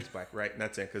next bike, right?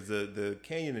 Not saying because the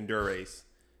Canyon Endurace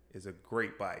is a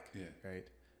great bike, right?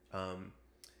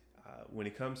 When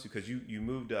it comes to, because you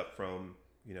moved up from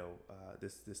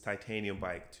this titanium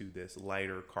bike to this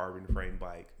lighter carbon frame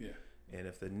bike, and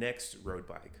if the next road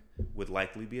bike would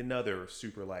likely be another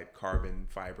super light carbon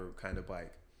fiber kind of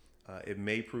bike, it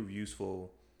may prove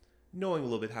useful knowing a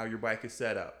little bit how your bike is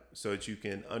set up so that you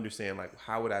can understand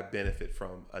how would I benefit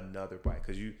from another bike,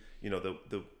 because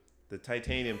the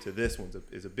titanium to this one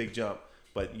is a big jump,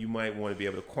 but you might want to be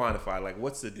able to quantify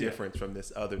what's the difference from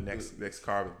this other next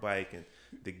carbon bike and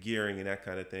the gearing and that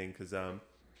kind of thing, because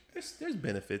there's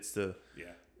benefits to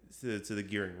the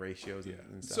gearing ratios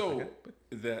and stuff. So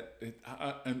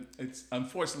it's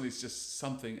unfortunately it's just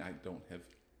something I don't have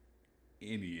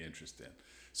any interest in.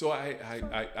 So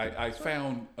I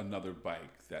found another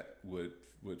bike that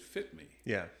would fit me.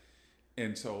 Yeah.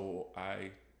 And so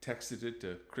I texted it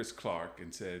to Chris Clark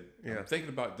and said, I'm thinking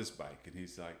about this bike, and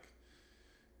he's like,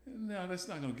 no, that's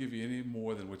not going to give you any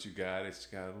more than what you got. It's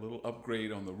got a little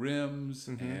upgrade on the rims,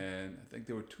 and I think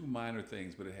there were 2 minor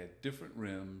things, but it had different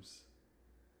rims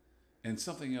and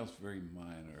something else very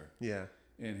minor. Yeah.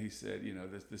 And he said,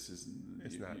 this is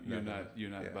you're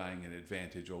not buying an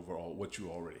advantage over what you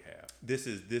already have. This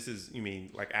is you mean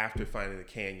after finding the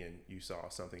Canyon, you saw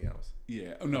something else?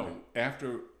 Yeah. No.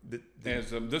 After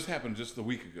this happened just a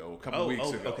week ago, a couple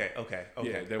weeks ago. Okay.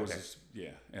 Yeah. There was this.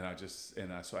 Yeah.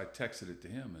 So I texted it to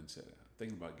him and said, I'm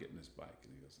thinking about getting this bike,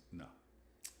 and he goes, no.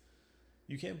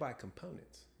 You can't buy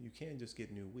components. You can't just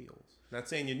get new wheels. Not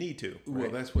saying you need to. Right?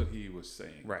 Well, that's what he was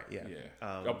saying. Right. Yeah.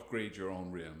 Upgrade your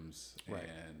own rims. Right.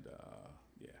 And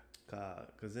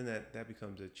because then that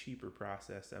becomes a cheaper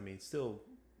process. I mean, still,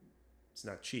 it's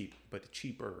not cheap, but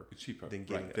cheaper than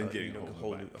getting a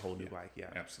whole new bike. Yeah.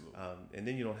 Absolutely. And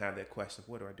then you don't have that question of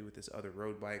what do I do with this other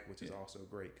road bike, which is also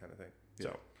great kind of thing. Yeah.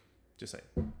 So, just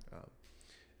saying.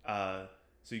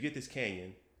 So you get this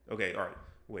Canyon. Okay. All right.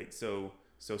 Wait. So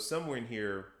somewhere in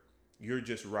here, you're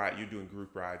doing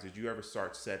group rides. Did you ever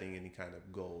start setting any kind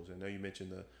of goals? I know you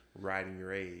mentioned the riding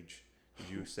your age. Did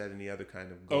you set any other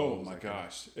kind of goals? Oh my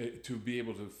gosh. To be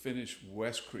able to finish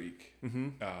West Creek.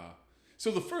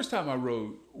 So the first time I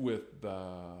rode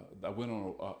I went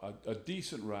on a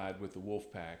decent ride with the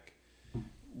Wolfpack.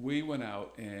 We went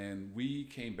out and we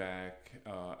came back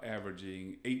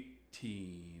averaging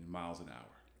 18 miles an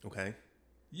hour. Okay.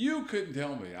 You couldn't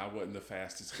tell me I wasn't the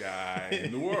fastest guy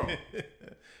in the world.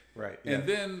 Right. Yeah. And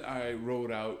then I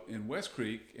rode out in West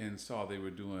Creek and saw they were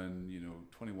doing,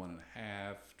 21 and a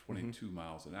half, 22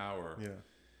 miles an hour. Yeah.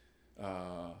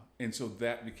 And so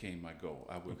that became my goal.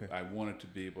 Okay. I wanted to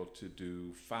be able to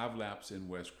do 5 laps in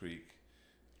West Creek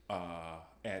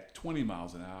at 20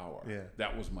 miles an hour. Yeah.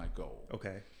 That was my goal.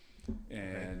 Okay.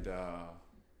 And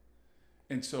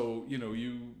so,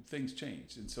 things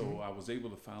changed. And so I was able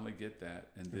to finally get that.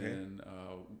 And then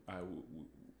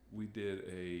we did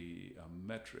a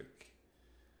metric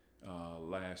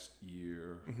last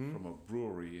year from a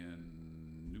brewery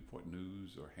in Newport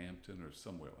News or Hampton or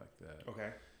somewhere like that.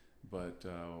 Okay. But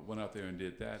went out there and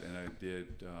did that, and I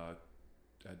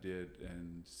did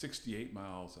in 68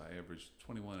 miles, I averaged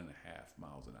 21 and a half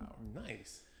miles an hour.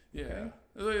 Nice. Yeah.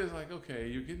 Okay. It was like, okay,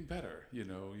 you're getting better,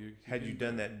 Had you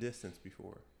done that distance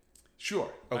before?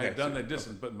 Sure. Okay. I had done that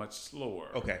distance, but much slower.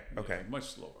 Okay. Okay. Yeah,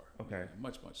 much slower. Okay. Yeah,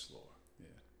 much slower.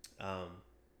 Yeah.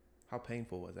 How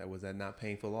painful was that? Was that not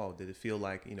painful at all? Did it feel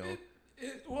like,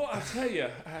 Well, I'll tell you,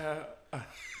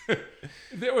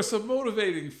 there were some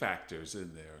motivating factors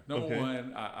in there. Number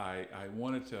one, I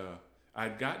wanted to,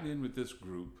 I'd gotten in with this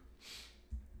group.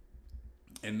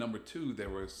 And number two, there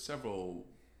were several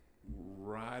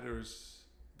riders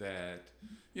that,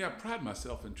 I pride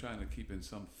myself in trying to keep in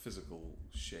some physical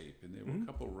shape. And there were a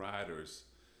couple riders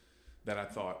that I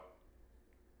thought,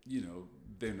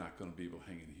 they're not going to be able to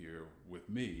hang in here with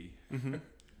me.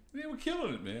 They were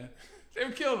killing it, man. They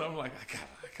were killing it. I'm like, I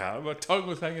got my tongue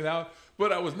was hanging out,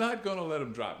 but I was not going to let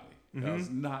them drop me. I was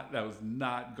not going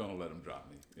to let them drop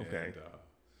me. Okay. And,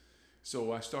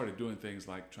 so I started doing things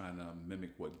like trying to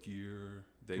mimic what gear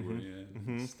they were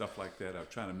in, stuff like that. I was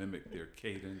trying to mimic their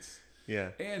cadence. Yeah.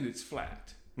 And it's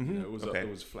flat. It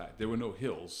was flat. There were no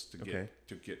hills to get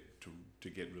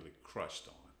really crushed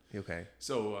on. Okay.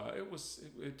 So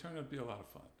it turned out to be a lot of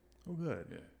fun. Oh,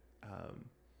 good.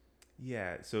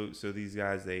 Yeah. So these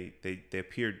guys, they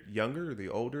appeared younger, the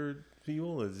older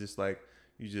people? It's just like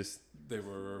They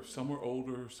were, some were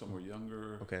older, some were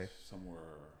younger. Okay. Some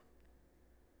were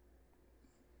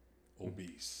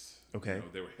obese. Okay.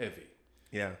 They were heavy.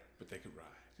 Yeah. But they could ride.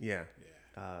 Yeah.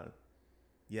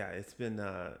 Yeah. It's been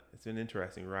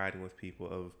interesting riding with people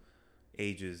of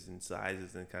ages and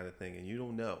sizes and kind of thing, and you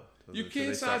don't know. You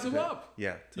can't size them up.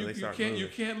 Yeah. You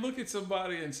can't look at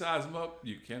somebody and size them up.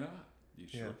 You cannot. You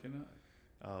sure cannot.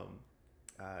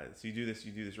 So you do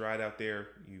this ride out there.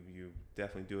 You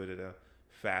definitely do it at a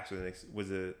faster than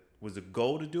was the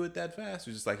goal to do it that fast?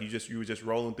 Or just like you were just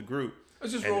rolling with the group? I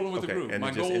was just rolling with the group.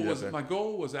 My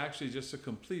goal was actually just to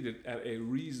complete it at a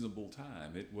reasonable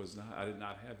time. It was not. I did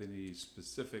not have any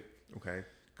specific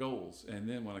goals. And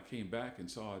then when I came back and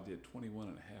saw I did 21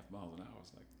 and a half miles an hour, I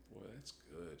was like, boy, that's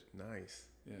good. Nice.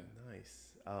 Yeah.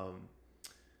 Nice.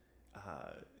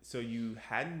 So you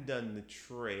hadn't done the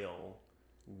trail.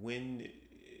 When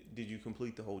did you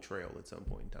complete the whole trail? At some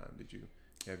point in time, did you?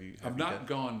 I've not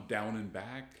gone down and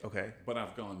back. Okay. But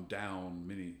I've gone down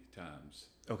many times.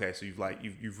 Okay, so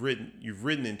you've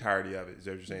ridden the entirety of it. Is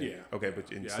that what you're saying? Yeah. Okay,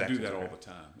 but in sections, I do that all the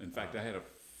time. In fact, I had a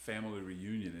family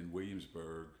reunion in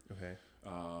Williamsburg. Okay.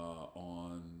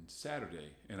 On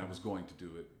Saturday, and I was going to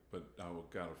do it, but I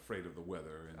got afraid of the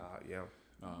weather. And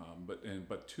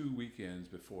But 2 weekends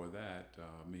before that,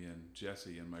 me and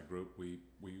Jesse and my group, we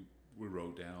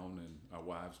rode down, and our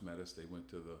wives met us. They went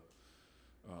to the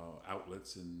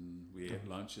outlets, and we ate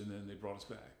lunch, and then they brought us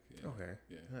back. Yeah. Okay.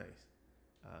 Yeah. Nice.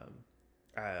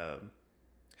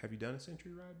 Have you done a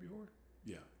century ride before?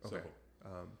 Yeah. Okay.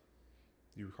 Several.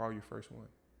 Do you recall your first one?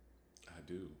 I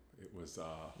do. It was.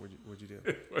 What'd you do?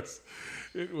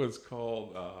 It was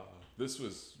called. This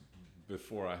was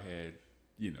before I had,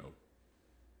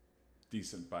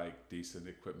 decent bike, decent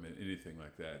equipment, anything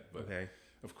like that. But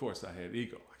of course, I had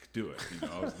ego. I could do it.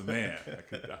 I was the man.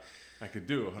 I could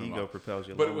do it. Ego propels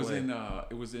you. But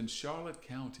it was in Charlotte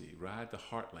County. Ride the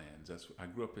Heartlands. I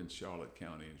grew up in Charlotte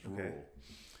County. It's rural,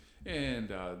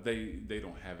 and they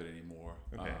don't have it anymore.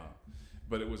 Okay.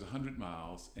 But it was 100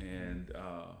 miles, and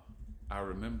I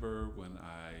remember when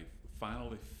I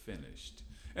finally finished,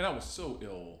 and I was so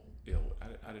ill.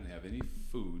 I didn't have any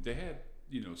food. They had,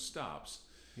 stops.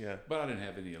 Yeah. But I didn't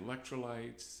have any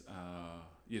electrolytes. I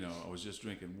was just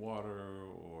drinking water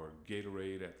or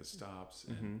Gatorade at the stops.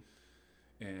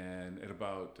 And at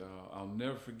about, I'll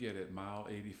never forget, at mile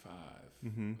 85,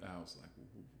 I was like,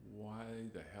 why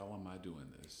the hell am I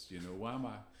doing this?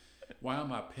 Why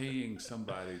am I paying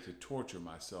somebody to torture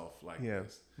myself like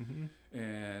this?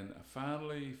 And I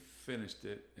finally finished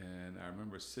it, and I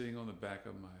remember sitting on the back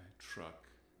of my truck,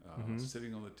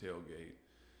 sitting on the tailgate,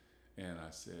 and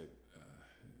I said,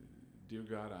 dear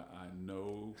God, I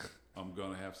know I'm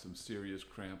gonna have some serious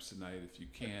cramps tonight. If you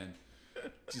can,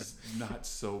 just not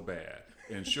so bad.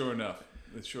 And sure enough,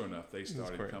 they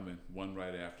started coming one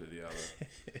right after the other.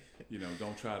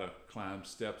 Don't try to climb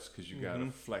steps because you gotta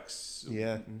flex.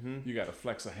 Yeah. You gotta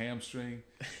flex a hamstring,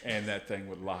 and that thing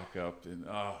would lock up. And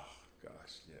oh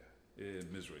gosh, yeah,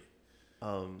 misery.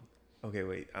 Okay,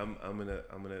 wait. I'm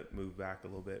gonna move back a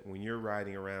little bit. When you're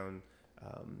riding around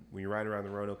the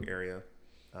Roanoke area,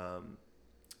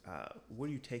 what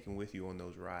are you taking with you on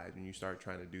those rides when you start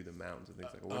trying to do the mountains and things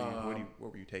like that?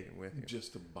 What were you taking with you?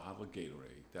 Just a bottle of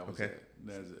Gatorade. That was it.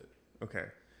 That's it. Okay.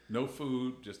 No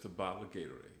food, just a bottle of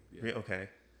Gatorade. Yeah. Okay.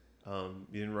 You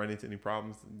didn't run into any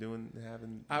problems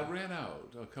having? I ran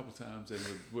out a couple times and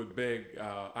would beg.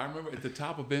 I remember at the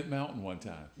top of Bent Mountain one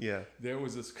time. Yeah. There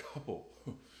was this couple,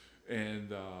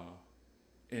 and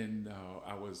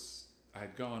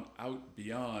I'd gone out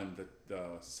beyond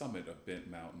the summit of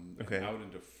Bent Mountain, and out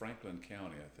into Franklin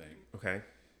County, I think. Okay.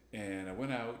 And I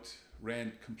went out,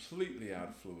 ran completely out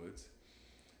of fluids,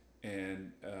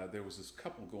 and there was this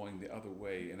couple going the other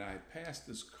way, and I passed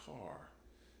this car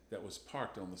that was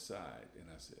parked on the side, and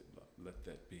I said, let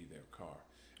that be their car.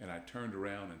 And I turned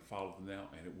around and followed them down,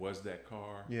 and it was that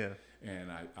car. Yeah.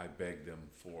 And I begged them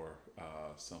for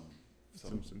some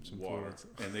water, fluids.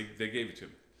 And they gave it to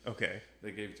me. Okay.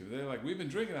 They gave it to me. They're like, we've been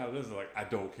drinking out of this. I'm like, I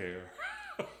don't care.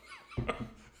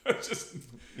 I just,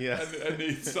 I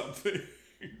need something.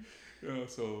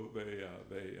 So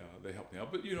they help me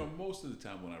out. But most of the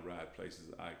time when I ride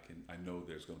places, I know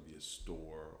there's going to be a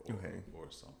store or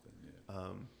something.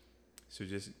 Yeah. So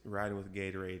just riding with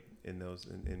Gatorade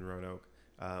in Roanoke.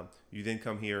 You then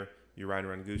come here. You're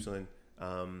riding around Goochland.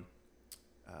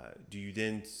 Do you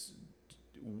then?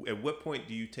 At what point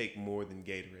do you take more than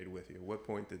Gatorade with you? At what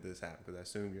point did this happen? Because I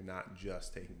assume you're not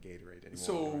just taking Gatorade anymore.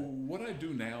 So what I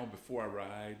do now before I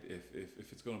ride,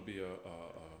 if it's going to be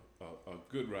a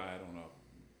good ride on a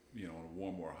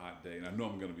warm or a hot day, and I know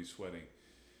I'm going to be sweating,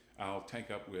 I'll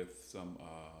tank up with some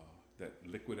that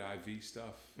liquid IV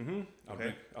stuff. Mm-hmm.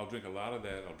 I'll drink a lot of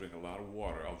that. I'll drink a lot of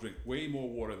water. I'll drink way more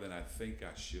water than I think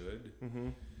I should. Mm-hmm.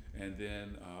 And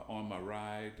then on my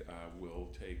ride, I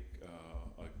will take.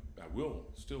 I will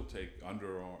still take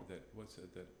Under Armour.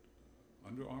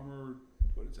 Under Armour.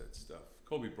 What is that stuff?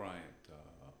 Kobe Bryant.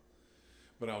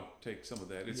 But I'll take some of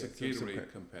that. It's a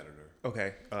Gatorade competitor.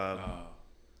 Okay.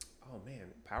 Oh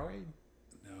man, Powerade.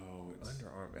 No, it's Under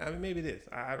Armour. I mean, maybe it is.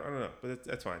 I don't know, but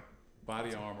that's fine.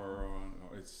 Body Armor.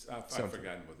 I've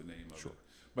forgotten what the name of it.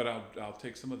 But I'll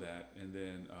take some of that, and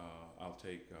then I'll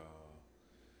take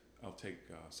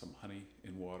some honey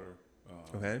in water.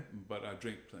 Okay. But I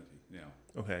drink plenty now.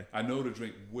 Okay. I know to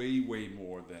drink way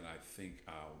more than I think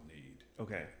I'll need.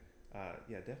 Okay.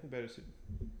 Yeah, definitely better to,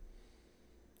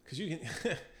 because you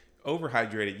can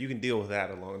overhydrated. You can deal with that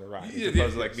along the ride, as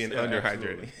opposed to like being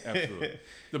underhydrated. Absolutely.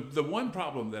 The one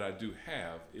problem that I do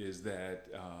have is that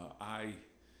I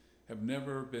have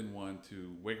never been one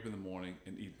to wake up in the morning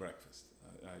and eat breakfast.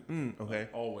 I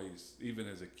always, even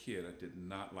as a kid, I did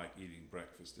not like eating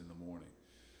breakfast in the morning.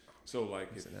 So like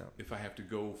if I have to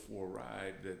go for a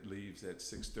ride that leaves at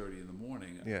 6:30 in the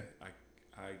morning,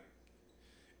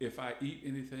 if I eat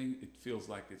anything, it feels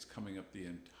like it's coming up the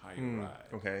entire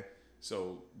ride. Okay.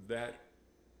 So that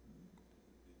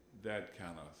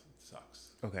kind of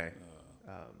sucks. Okay.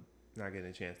 Not getting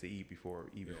a chance to eat before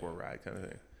a ride kind of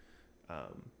thing.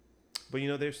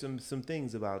 But there's some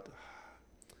things about,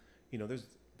 there's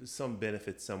some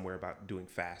benefits somewhere about doing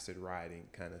fasted riding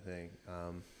kind of thing.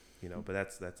 But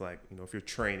that's like, if you're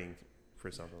training for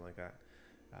something like that.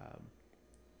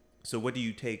 So what do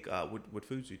you take? What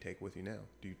foods do you take with you now?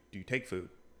 Do you take food?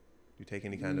 Do you take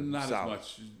any kind of not solid?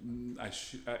 as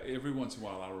much. Every once in a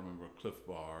while, I remember a Cliff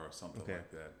Bar or something like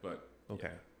that. But yeah.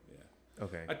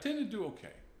 Okay. I tend to do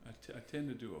okay.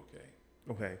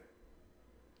 Okay.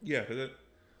 Yeah, because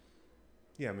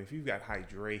I mean, if you've got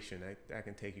hydration, that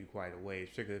can take you quite a way,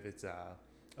 particularly if it's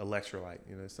electrolyte.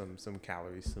 Some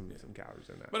calories, some calories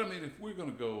in that. But I mean, if we're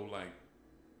going to go like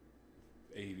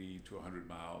 80 to 100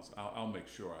 miles, I'll make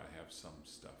sure I have some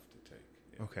stuff to take.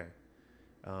 Yeah. Okay.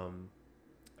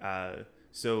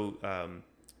 So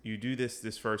you do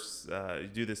this first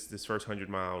 100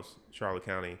 miles, Charlotte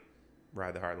County,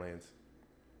 ride the Heartlands.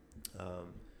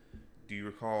 Do you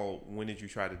recall when did you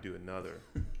try to do another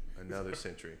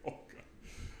century?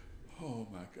 Oh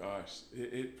my gosh!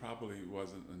 It probably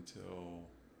wasn't until.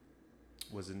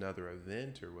 Was it another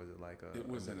event, or was it like a? It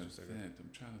was an event. I'm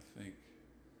trying to think.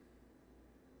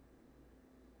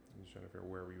 I'm just trying to figure out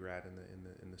where we were at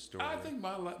in the story. I think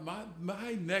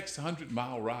my next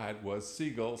 100-mile ride was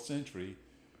Seagull Century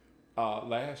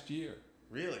last year.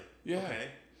 Really? Yeah.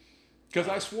 Okay. Because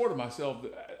I swore to myself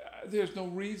that there's no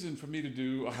reason for me to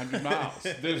do 100 miles.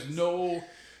 There's no,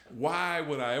 why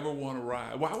would I ever want to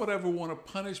ride? Why would I ever want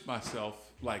to punish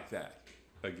myself like that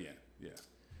again? Yeah.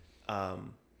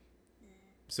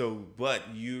 So, but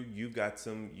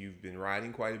you've been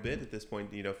riding quite a bit at this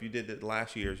point. You know, if you did it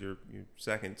last year's your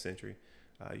second century,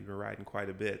 you've been riding quite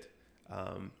a bit.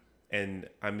 And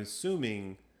I'm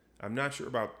assuming, I'm not sure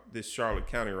about this Charlotte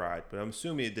County ride, but I'm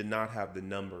assuming it did not have the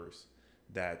numbers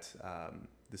that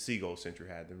the Seagull Century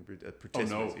had. The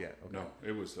participants. Oh no, yeah, okay. no,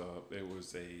 it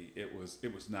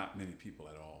was not many people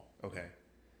at all. Okay.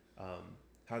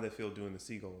 How did it feel doing the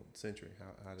Seagull Century?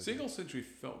 How did Seagull Century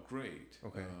felt great.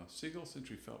 Okay. Seagull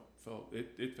Century felt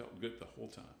good the whole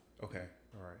time. Okay,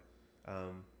 all right.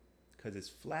 Because it's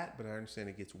flat, but I understand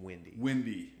it gets windy.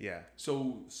 Windy. Yeah.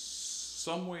 So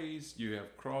some ways you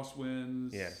have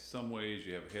crosswinds. Yeah. Some ways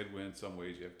you have headwind. Some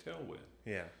ways you have tailwind.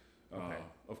 Yeah. Okay.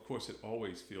 Of course, it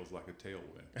always feels like a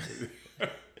tailwind.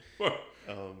 but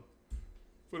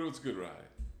it was a good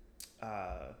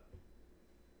ride.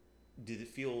 Did it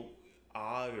feel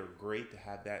odd or great to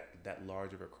have that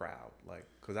large of a crowd? Like,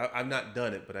 because I've not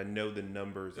done it, but I know the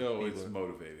numbers. Oh, it's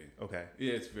motivating. Okay.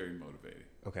 Yeah, it's very motivating.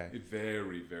 Okay. It's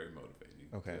very, very motivating.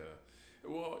 Okay.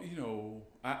 Well, you know,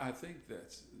 I think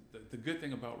that's the good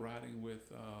thing about riding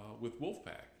with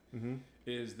Wolfpack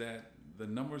is that the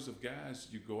numbers of guys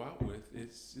you go out with,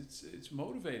 it's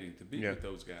motivating to be with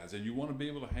those guys, and you want to be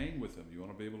able to hang with them. You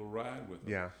want to be able to ride with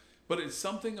them. Yeah. But it's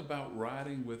something about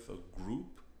riding with a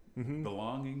group,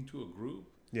 belonging to a group.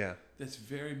 Yeah. That's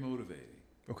very motivating.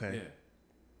 Okay.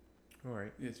 Yeah. All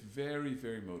right. It's very,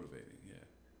 very motivating.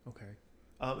 Yeah. Okay.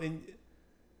 And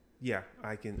yeah,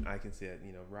 I can see that.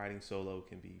 You know, riding solo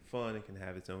can be fun. It can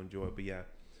have its own joy. But yeah,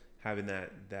 having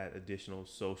that additional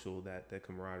social, that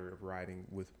camaraderie of riding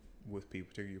with people,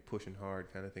 particularly you're pushing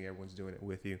hard kind of thing. Everyone's doing it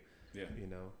with you. Yeah. You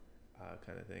know,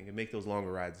 kind of thing. And make those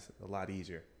longer rides a lot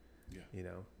easier. Yeah. You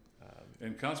know.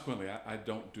 And consequently, I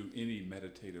don't do any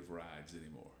meditative rides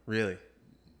anymore. Really?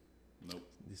 Nope.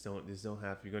 Just don't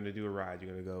have. If you're going to do a ride,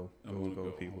 you're going to go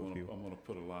with people. I'm going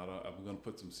to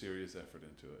put some serious effort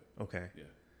into it. Okay.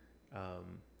 Yeah.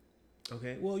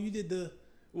 Okay. Well, you did I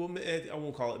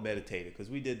won't call it meditative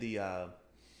because we did the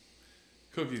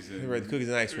cookies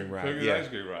and ice cream ride. Cookies and ice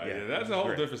cream ride. Yeah, that's a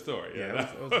whole different story. Yeah,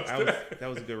 that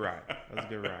was a good ride. That was a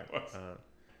good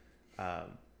ride.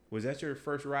 Was that your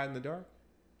first ride in the dark?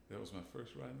 That was my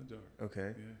first ride in the dark.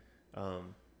 Okay. Yeah.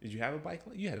 Did you have a bike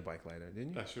light? You had a bike lighter,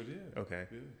 didn't you? I sure did. Okay.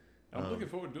 Yeah. I'm looking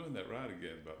forward to doing that ride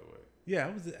again, by the way.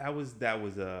 Yeah, that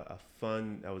was a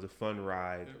fun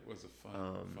ride. It was a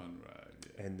fun ride.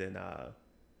 Yeah. And then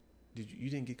you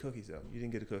didn't get cookies though. You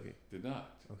didn't get a cookie. Did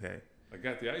not. Okay. I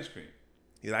got the ice cream.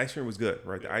 Yeah, the ice cream was good,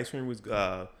 right? Yeah. The ice cream was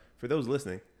for those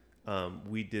listening.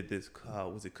 We did this.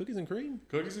 Was it cookies and cream?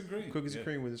 Cookies and cream. Cookies and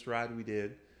cream was this ride we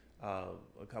did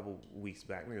a couple weeks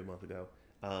back, maybe a month ago.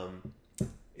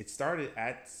 It started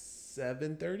at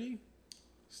 7:30.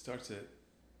 Started at.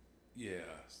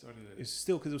 It's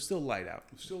still because it was still light out.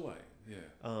 It was still light. Yeah.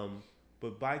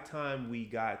 But by the time we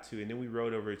got to, and then we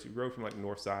rode from like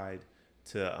North Side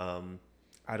to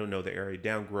I don't know the area,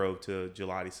 down Grove to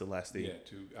Gelati Celesti. Yeah,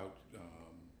 to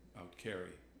out Cary.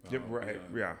 Yep, right.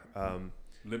 Yeah.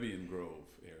 Libyan Grove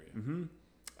area.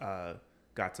 Mm-hmm.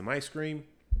 Got some ice cream.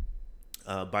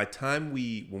 By the time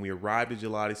when we arrived at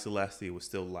Gelati Celesti, it was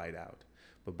still light out.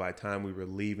 But by the time we were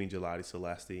leaving Gelati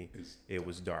Celesti, it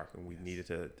was dark, and we needed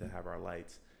to have our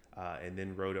lights. And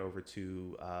then rode over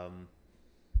to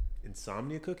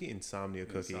Insomnia Cookies at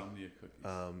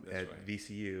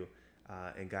VCU,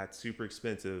 and got super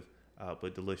expensive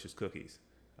but delicious cookies.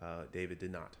 David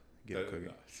did not get a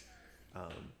cookie.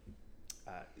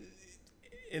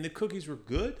 And the cookies were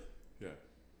good. Yeah.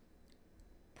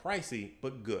 Pricey,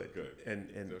 but good.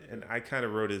 And I kind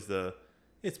of wrote as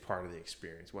it's part of the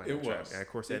experience. Why it was. And of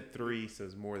course, at 3, so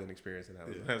it's more than experience. And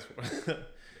that's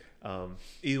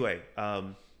either way,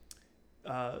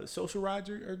 social rides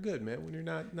are good, man. When you're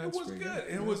not it was good.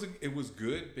 And it was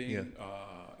good being.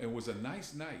 It was a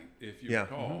nice night, if you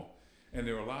recall. Mm-hmm. And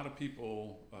there were a lot of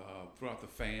people throughout the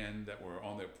fan that were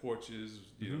on their porches,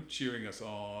 you know, cheering us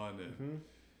on. And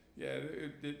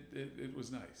it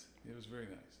was nice. It was very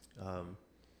nice.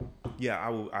 Yeah,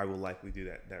 I will likely do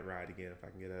that ride again if I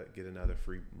can get another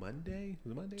free Monday.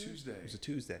 Was it Monday? Tuesday. It was a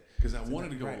Tuesday. Because I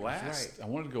wanted to go last. Right. I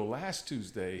wanted to go last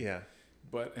Tuesday. Yeah.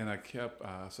 And I kept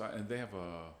and they have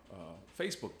a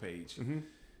Facebook page,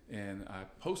 and I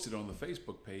posted on the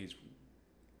Facebook page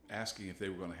asking if they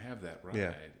were going to have that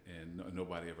ride, and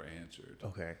nobody ever answered.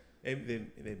 Okay. They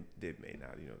may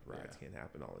not. You know, rides can't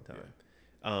happen all the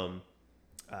time.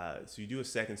 Yeah. So you do a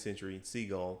second century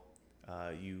Seagull.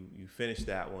 You finish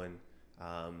that one.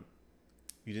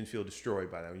 You didn't feel destroyed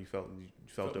by that one. You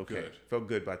felt okay. Good. Felt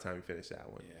good by the time you finished that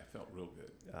one. Yeah, I felt real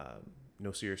good.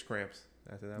 No serious cramps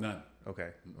after that None. one? Okay,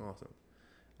 awesome.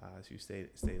 So you stayed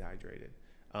hydrated.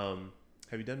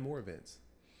 Have you done more events?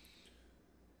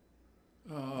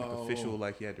 Like official,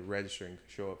 like you had to register and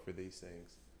show up for these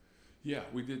things? Yeah,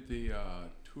 we did the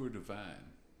Tour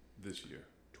Divine this year.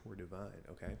 Tour Divine,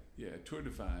 okay. Yeah, Tour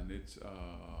Divine. It's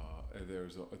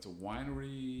it's a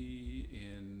winery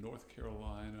in North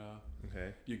Carolina.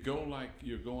 Okay. You go like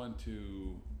you're going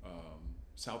to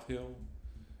South Hill,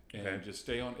 and just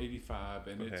stay on 85,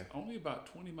 and it's only about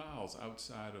 20 miles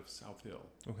outside of South Hill.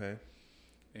 Okay.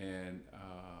 And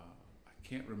I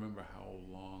can't remember how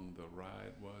long the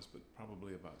ride was, but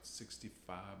probably about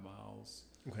 65 miles.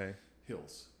 Okay.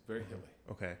 Hills, very hilly.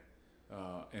 Okay.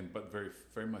 But very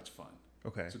very much fun.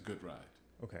 Okay. It's a good ride.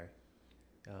 Okay.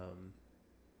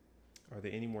 Are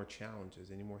there any more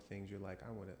challenges? Any more things you're like,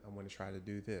 I want to try to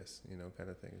do this, kind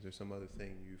of thing? Is there some other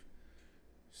thing you've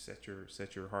set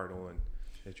your heart on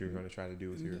that you're going to try to do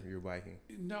with your biking?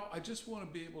 No, I just want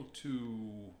to be able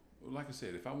to, like I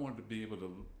said, if I wanted to be able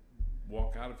to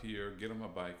walk out of here, get on my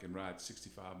bike, and ride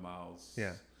 65 miles.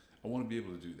 Yeah. I want to be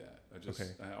able to do that.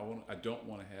 I don't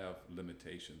want to have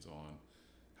limitations on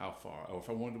how far, or if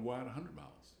I wanted to ride 100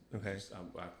 miles. Okay.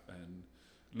 And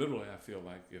literally, I feel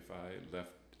like if I left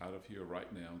out of here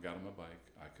right now and got on my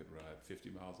bike, I could ride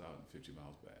 50 miles out and 50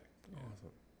 miles back. Yeah.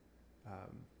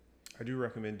 Awesome. I do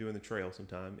recommend doing the trail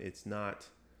sometime. It's not,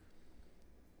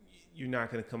 you're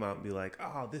not going to come out and be like,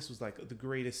 oh, this was like the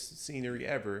greatest scenery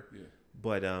ever. Yeah.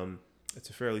 But it's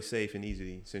a fairly safe and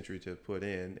easy century to put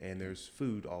in, and there's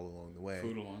food all along the way.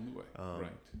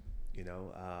 Right.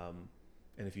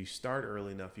 And if you start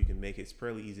early enough, you can make it. It's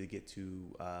fairly easy to get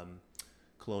to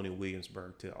Colonial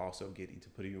Williamsburg to also to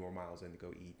put a few more miles in to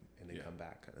go eat and then come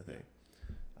back, kind of thing.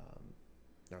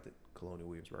 Not that Colonial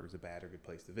Williamsburg is a bad or good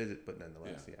place to visit, but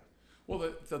nonetheless, yeah.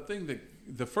 Well,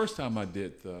 the first time I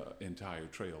did the entire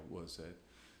trail was that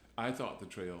I thought the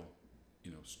trail,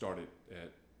 started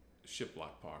at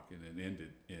Shiplock Park and then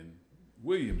ended in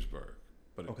Williamsburg,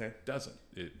 but it doesn't.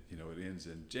 It ends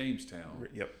in Jamestown.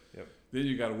 Yep. Then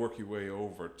you got to work your way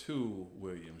over to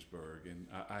Williamsburg, and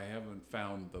I haven't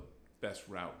found the best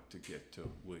route to get to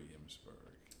Williamsburg.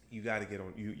 You got to get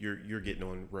on. You're getting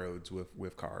on roads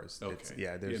with cars. Okay.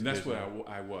 And that's where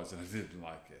I was, and I didn't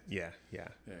like it. Yeah.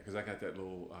 Because I got that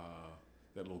little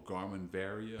Garmin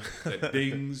Varia that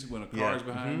dings when a car's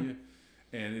behind you.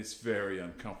 And it's very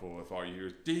uncomfortable if all you hear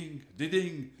is ding, ding,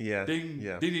 ding, ding,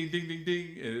 ding, ding, ding, ding,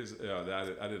 ding. It is.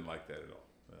 I didn't like that at all.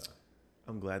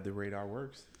 I'm glad the radar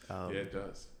works. It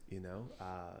does.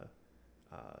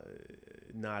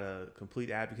 Not a complete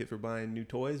advocate for buying new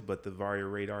toys, but the Varia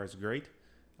radar is great.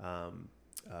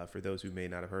 For those who may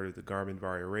not have heard of the Garmin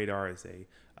Varia radar, is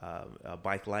a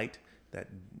bike light that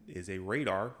is a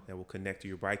radar that will connect to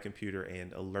your bike computer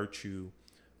and alert you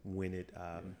when it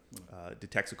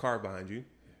detects a car behind you,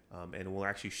 and it will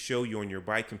actually show you on your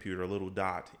bike computer a little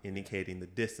dot indicating the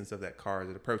distance of that car as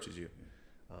it approaches you,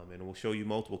 and it will show you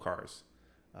multiple cars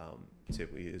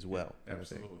typically as well.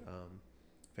 Absolutely.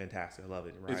 Fantastic. I love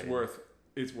it. Right.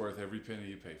 It's worth every penny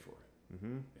you pay for it.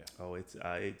 Mm-hmm. Yeah. Oh, it's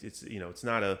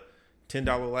not a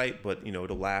 $10 light, but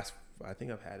it'll last. I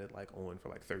think I've had it on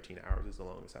for 13 hours. Is the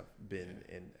longest I've been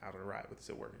out on a ride with it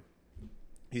still working.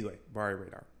 Either way, Varia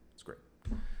radar. It's great.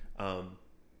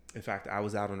 In fact, I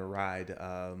was out on a ride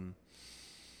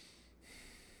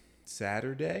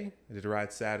Saturday. I did a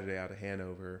ride Saturday out of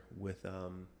Hanover with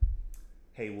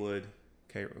Haywood,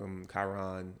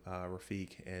 Kyron, Rafiq,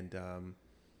 and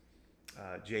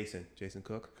Jason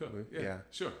Cook. Yeah,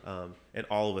 sure. And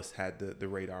all of us had the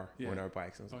radar on our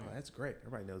bikes. I was like, that's great.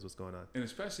 Everybody knows what's going on. And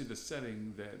especially the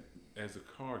setting that as the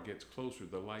car gets closer,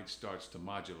 the light starts to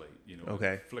modulate,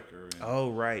 flicker.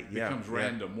 And right. Becomes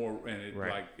random more, and it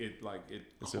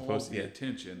calls the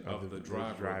attention of the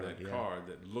driver of that car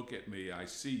that look at me, I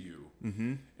see you,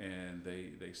 and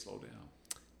they slow down.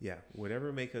 Yeah,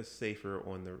 whatever make us safer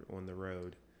on the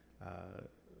road,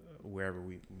 wherever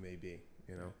we may be,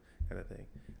 kind of thing.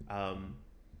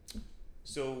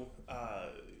 So,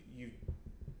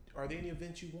 are there any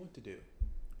events you want to do?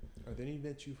 Are there any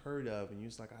events you've heard of and you're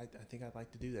just like, I think I'd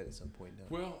like to do that at some point now?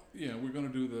 Well, we're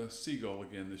going to do the Seagull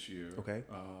again this year. Okay.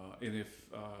 And if,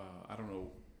 I don't know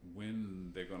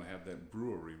when they're going to have that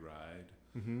brewery ride,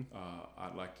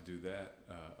 I'd like to do that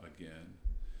again.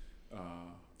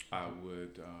 I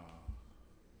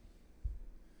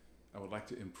would like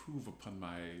to improve upon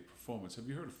my performance. Have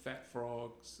you heard of Fat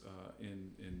Frogs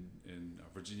in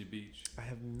Virginia Beach? I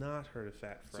have not heard of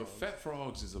Fat Frogs. So Fat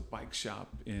Frogs is a bike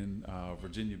shop in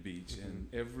Virginia Beach, and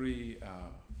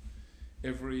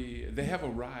they have a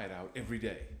ride out every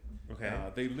day. Okay.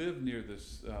 They live near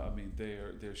this.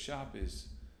 Their shop is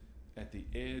at the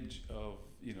edge of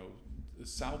the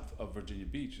south of Virginia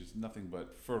Beach is nothing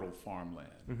but fertile farmland.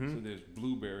 Mm-hmm. So there's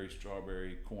blueberry,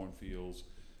 strawberry, cornfields,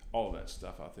 all that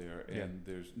stuff out there, and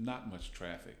there's not much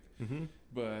traffic. Mm-hmm.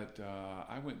 But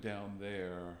I went down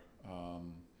there,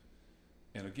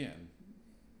 and again,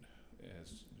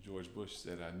 as George Bush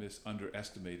said, I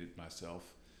underestimated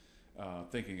myself,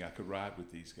 thinking I could ride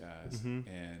with these guys, Mm-hmm.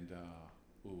 and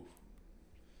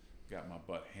got my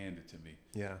butt handed to me.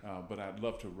 Yeah. But I'd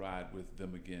love to ride with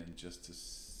them again just to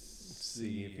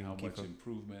see if you how can keep much them.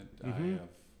 improvement Mhm.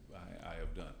 I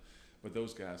have done. But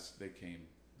those guys, they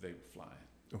were flying.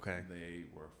 Okay. They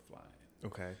were flying.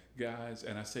 Okay. Guys,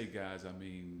 and I say guys, I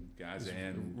mean guys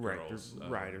and Right, girls.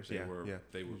 riders, They yeah, were yeah.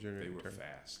 they were General they were term.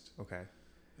 fast. Okay.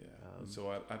 Yeah. So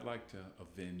I'd like to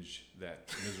avenge that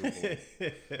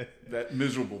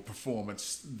miserable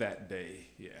performance that day.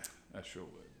 Yeah, I sure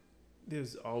would.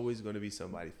 There's always going to be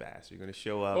somebody faster. You're going to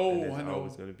show up, Oh, and there's I know.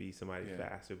 always going to be somebody Yeah.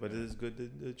 faster. But it is good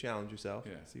to challenge yourself.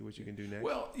 Yeah. See what you can do next.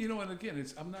 Well, and again,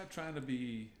 I'm not trying to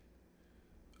be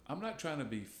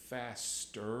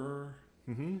faster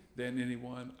Mm-hmm. than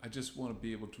anyone. I just want to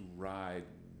be able to ride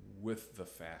with the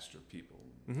faster people.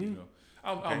 Mhm.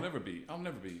 I'll Okay. never be. I'm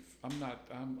not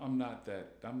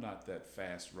that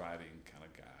fast riding kind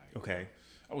of guy. Okay.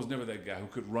 I was never that guy who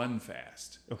could run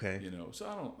fast. Okay. So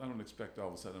I don't expect all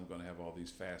of a sudden I'm going to have all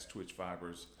these fast twitch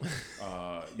fibers,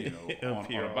 on Here a all of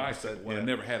a bicycle sudden, when I yeah.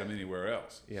 never had them anywhere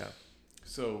else. Yeah.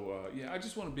 So I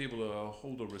just want to be able to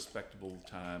hold a respectable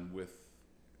time with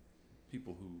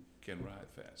people who can ride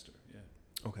faster. Yeah.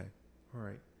 Okay. All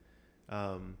right.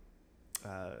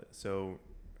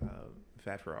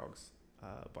 Fat Frogs,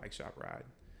 bike shop ride.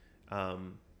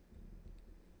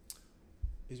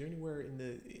 Is there anywhere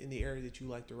in the area that you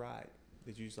like to ride?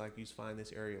 That you just find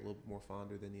this area a little bit more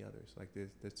fonder than the others? Like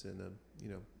this, that's in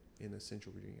the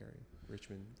central Virginia area,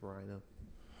 Richmond, Roanoke,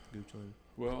 Goochland.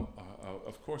 Well,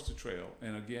 of course the trail,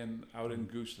 and again out in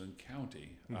Goochland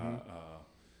County, Mhm.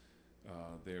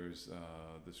 there's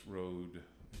this road.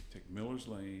 Take Miller's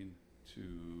Lane to.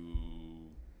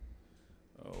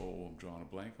 I'm drawing a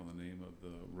blank on the name of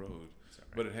the road,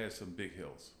 but it has some big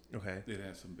hills. Okay. It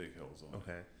has some big hills on it.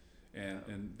 Okay.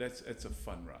 And it's a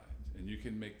fun ride, and you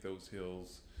can make those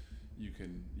hills. You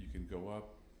can go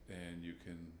up, and you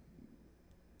can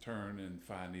turn and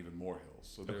find even more hills.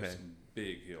 So there's Okay. some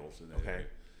big hills in that Okay. area.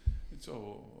 And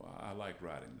so I like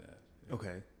riding that.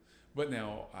 Okay. But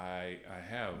now I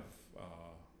have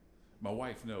my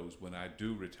wife knows when I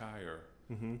do retire,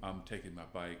 Mm-hmm. I'm taking my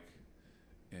bike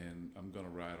and I'm gonna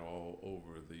ride all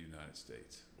over the United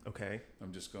States. Okay.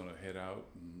 I'm just gonna head out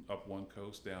and up one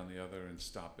coast, down the other, and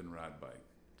stop and ride bike.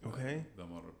 Okay. I'm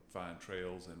gonna find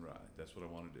trails and ride. That's what I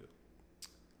want to do.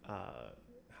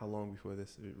 How long before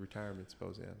this retirement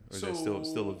supposed to end? Or is So- that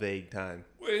still a vague time?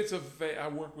 Well, I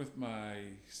work with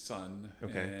my son,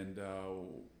 Okay. and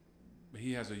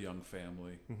he has a young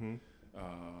family, Mm-hmm.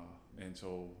 and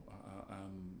so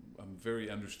I'm very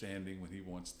understanding when he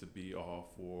wants to be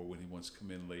off or when he wants to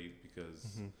come in late because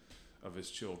Mm-hmm. of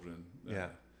his children. Yeah.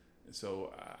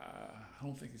 So I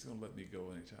don't think he's going to let me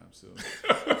go anytime soon.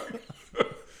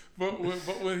 but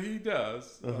when he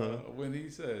does, when he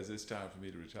says it's time for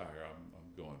me to retire,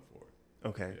 I'm going for it.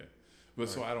 Okay. Yeah. But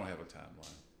so I don't have a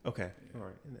timeline. Okay. Yeah. All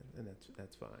right. And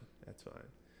that's fine. That's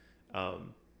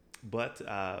fine. But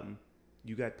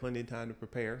you got plenty of time to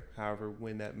prepare. However,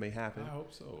 when that may happen. I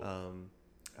hope so.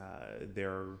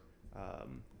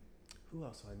 Who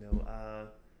else do I know?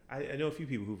 I know a few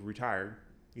people who've retired,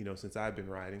 since I've been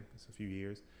riding. It's a few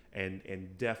years, and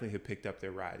definitely have picked up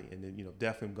their riding, and then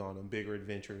definitely gone on bigger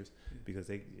adventures because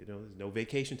they there's no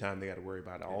vacation time they got to worry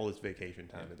about. All this vacation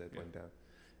time at that point in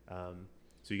time.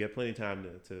 So you got plenty of time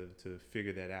to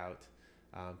figure that out.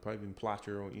 Probably even plot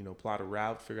a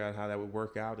route, figure out how that would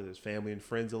work out. If there's family and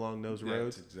friends along those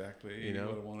roads. That's exactly what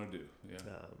I want to do. Yeah.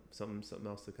 Something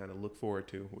else to kind of look forward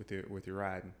to with your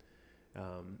riding.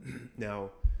 Now,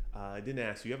 I didn't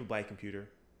ask you. You have a bike computer.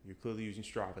 You're clearly using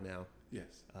Strava now.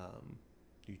 Yes.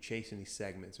 Do you chase any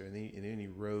segments or any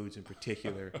roads in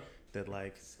particular that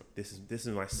like this is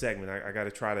my segment? I got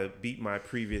to try to beat my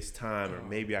previous time, or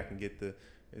maybe I can get the.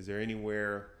 Is there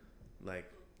anywhere like,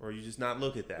 or you just not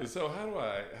look at that? So how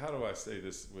do I say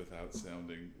this without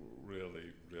sounding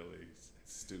really, really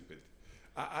stupid?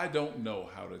 I don't know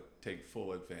how to take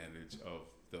full advantage of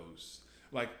those.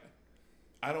 Like,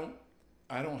 I don't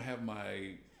have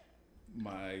my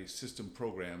system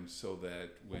programmed so that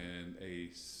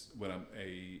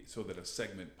so that a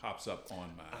segment pops up on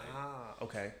my.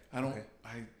 Okay.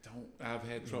 I've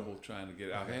had trouble trying to get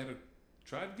it. I've had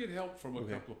tried to get help from a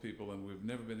couple of people, and we've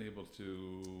never been able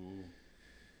to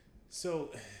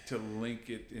link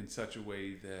it in such a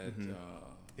way that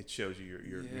it shows you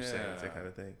your settings, that kind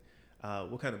of thing.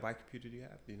 What kind of bike computer do you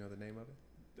have? Do you know the name of it?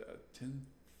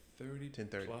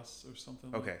 1030 plus or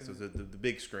something. Okay, like that. so the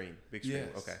big screen. Yes.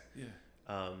 Okay. Yeah.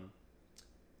 I'm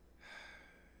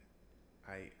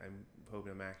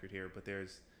hoping I'm accurate here, but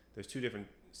there's two different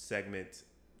segment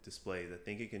displays. I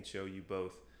think it can show you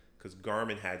both, because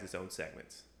Garmin has its own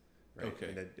segments, right?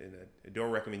 Okay. And I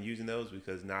don't recommend using those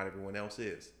because not everyone else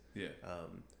is. Yeah.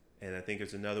 And I think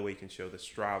there's another way you can show the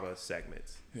Strava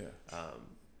segments. Yeah.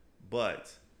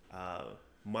 But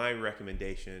my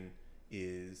recommendation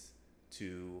is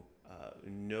to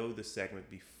know the segment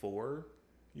before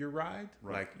your ride.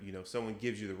 Right. Like, someone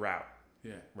gives you the route.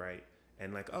 Yeah. Right.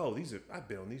 And like, I've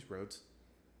been on these roads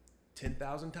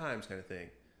 10,000 times, kind of thing.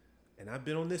 And I've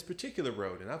been on this particular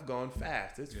road and I've gone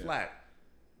fast. It's flat.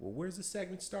 Well, where's the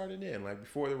segment starting in? Like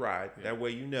before the ride. Yeah. That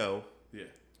way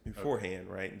beforehand,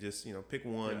 right? And just, pick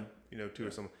one, two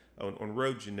or something. On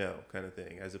roads kind of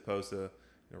thing, as opposed to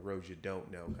roads you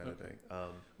don't know kind of thing.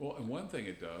 Well, and one thing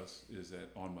it does is that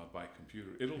on my bike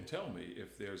computer, it'll tell me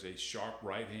if there's a sharp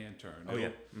right-hand turn.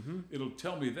 It'll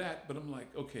tell me that, but I'm like,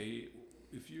 okay,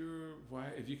 if you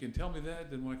can tell me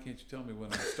that, then why can't you tell me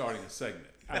when I'm starting a segment?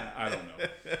 I don't know.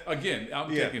 Again, I'm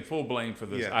taking full blame for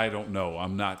this. Yeah. I don't know.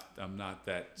 I'm not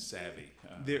that savvy.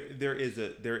 There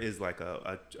is like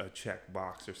a check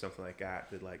box or something like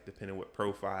that like, depending on what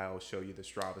profile, show you the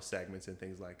Strava segments and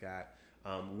things like that.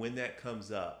 When that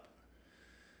comes up,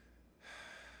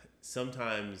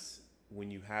 sometimes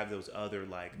when you have those other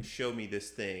like, show me this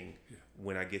thing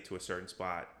when I get to a certain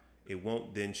spot, it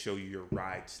won't then show you your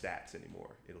ride stats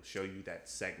anymore. It'll show you that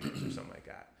segment or something like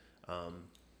that.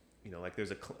 Like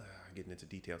there's getting into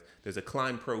details. There's a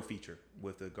Climb Pro feature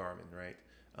with the Garmin, right?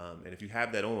 And if you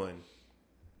have that on,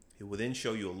 it will then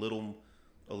show you a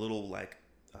little like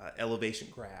elevation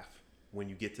graph when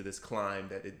you get to this climb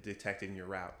that it detected in your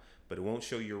route. But it won't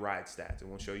show you your ride stats. It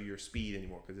won't show you your speed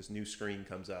anymore because this new screen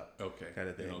comes up. Okay. Kind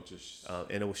of thing.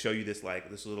 And it will show you this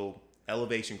little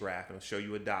elevation graph, and it'll show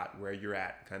you a dot where you're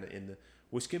at, kind of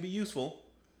which can be useful,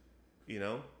 to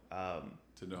know how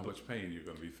much pain you're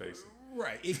going to be facing.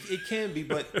 Right. It can be,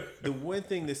 but the one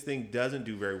thing this thing doesn't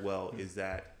do very well is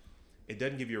that it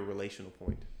doesn't give you a relational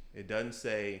point. It doesn't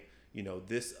say,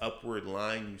 this upward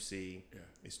line you see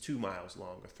is 2 miles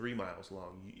long or 3 miles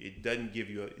long. It doesn't give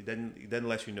you it doesn't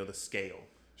let you know the scale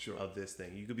of this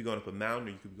thing. You could be going up a mountain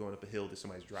or you could be going up a hill to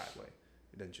somebody's driveway.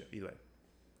 It doesn't show either way.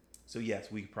 So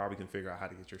yes, we probably can figure out how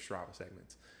to get your Strava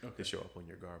segments to show up on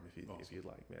your Garmin if you'd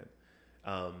like, man.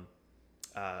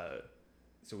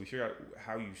 So we figure out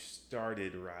how you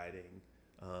started riding.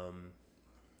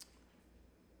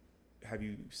 Have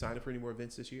you signed up for any more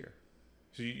events this year?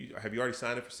 So have you already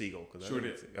signed up for Seagull? Sure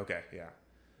did. Okay, yeah.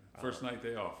 First night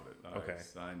they offered it. I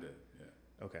signed it.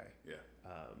 Yeah. Okay. Yeah.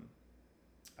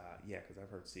 Because I've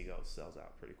heard Seagull sells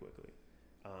out pretty quickly.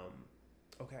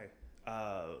 Okay.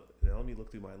 Now let me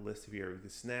look through my list here. The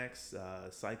snacks,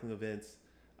 cycling events.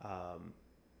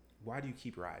 Why do you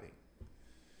keep riding?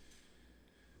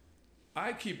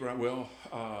 I keep riding. Well,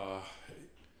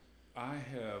 I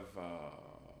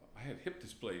had hip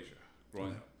dysplasia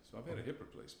growing up, so I've had a hip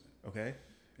replacement. Okay.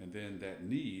 And then that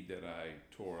knee that I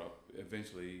tore up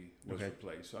eventually was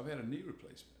replaced. So I've had a knee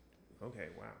replacement. Okay,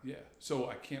 wow. Yeah. So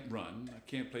I can't run. I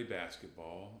can't play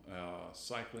basketball.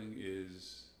 Cycling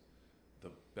is the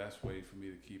best way for me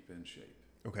to keep in shape.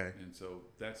 Okay. And so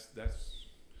that's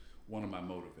one of my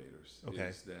motivators. Okay.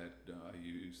 Is that I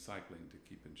use cycling to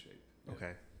keep in shape. Yeah.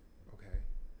 Okay.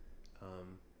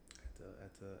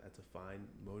 That's a fine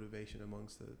motivation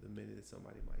amongst the many that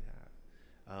somebody might have.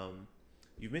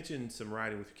 You mentioned some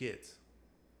riding with your kids.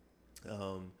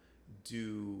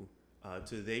 Do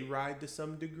they ride to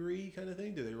some degree, kind of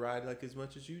thing? Do they ride like as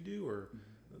much as you do, or?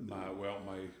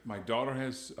 My daughter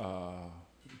has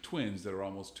twins that are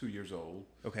almost 2 years old.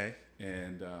 Okay.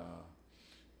 And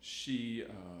she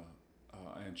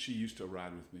used to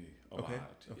ride with me a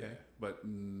lot. Okay. Yeah. But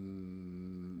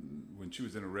when she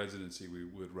was in a residency, we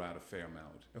would ride a fair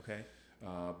amount. Okay.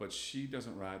 But she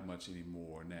doesn't ride much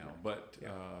anymore now. But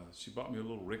she bought me a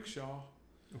little rickshaw.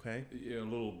 Okay. A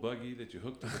little buggy that you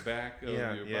hook to the back of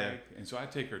your bike. And so I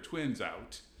take her twins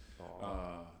out.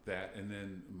 And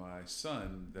then my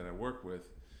son that I work with,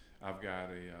 I've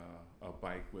got a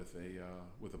bike with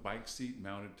a bike seat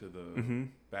mounted to the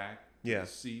back of the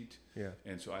seat. Yeah.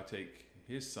 And so I take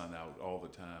his son out all the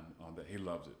time on that. He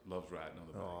loves it. Loves riding on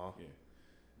the bike.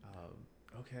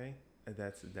 Yeah. Okay.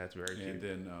 That's very cute. And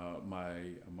then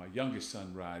my youngest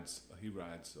son rides. He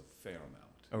rides a fair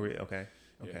amount. Oh, really? Okay.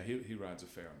 Okay. Yeah, he rides a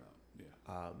fair amount.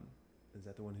 Yeah. Is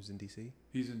that the one who's in DC?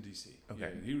 He's in DC.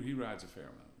 Okay. Yeah, he rides a fair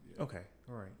amount. Yeah. Okay.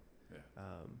 All right. Yeah.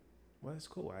 Well, that's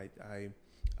cool.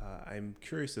 I'm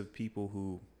curious of people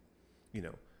who, you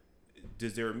know,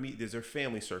 does their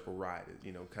family circle ride?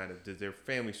 You know, kind of does their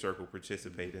family circle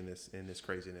participate in this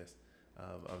craziness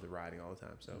of the riding all the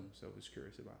time? So I was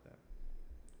curious about that.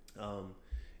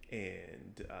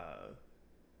 And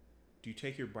do you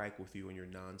take your bike with you on your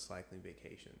non-cycling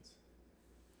vacations?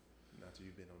 Not that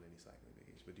you've been on any cycling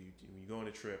vacations, but do you, when you go on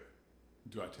a trip,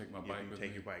 do I take my bike with me?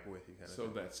 Take your bike with you, kind of So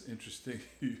thing. that's interesting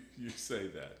you say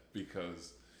that,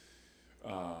 because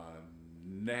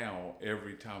now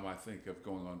every time I think of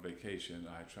going on vacation,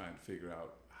 I try and figure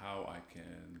out how I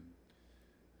can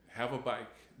have a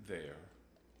bike there,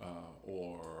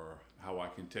 or how I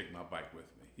can take my bike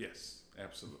with me. Yes,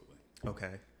 absolutely.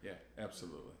 Okay. Yeah,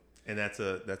 absolutely. And that's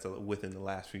within the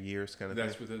last few years, kind of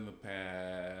That's thing? within the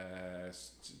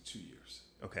past 2 years.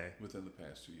 Okay. Within the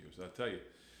past 2 years, I'll tell you.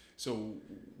 So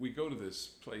we go to this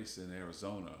place in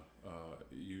Arizona,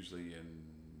 usually in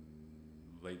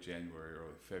late January,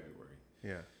 early February,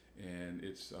 Yeah. and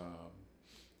it's about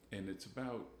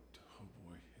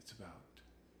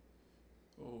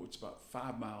it's about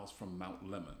 5 miles from Mount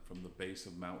Lemmon, from the base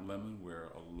of Mount Lemmon,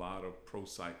 where a lot of pro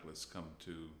cyclists come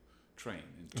to train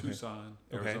in Tucson,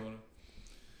 Arizona.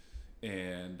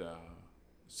 And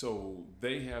so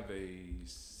they have a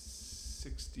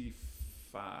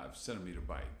 65 centimeter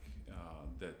bike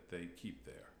that they keep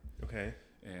there. Okay.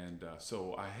 And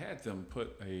so I had them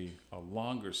put a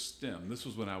longer stem. This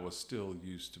was when I was still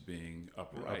used to being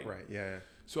upright. Upright, yeah.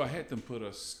 So I had them put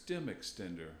a stem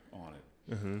extender on it.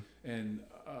 Mm-hmm. And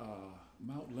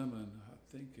Mount Lemmon, I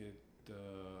think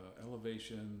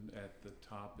elevation at the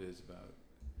top is about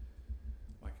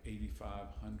like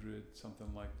 8,500,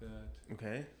 something like that.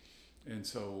 Okay. And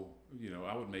so, you know,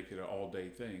 I would make it an all-day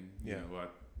thing. Yeah. You know, I'd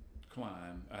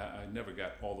climb. I never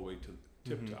got all the way to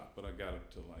tip top, but I got up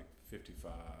to like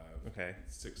 55, Okay.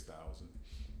 6,000.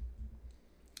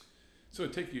 So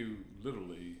it'd take you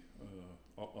literally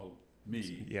a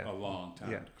long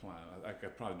time to climb. I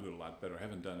could probably do it a lot better. I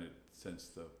haven't done it since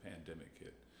the pandemic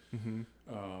hit. Mm-hmm.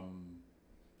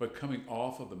 But coming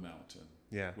off of the mountain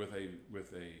Yeah. with a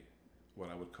what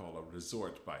I would call a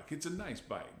resort bike. It's a nice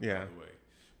bike, Yeah. by the way.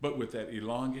 But with that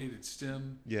elongated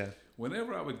stem, Yeah.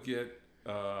 whenever I would get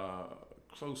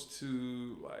close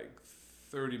to like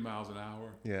 30 miles an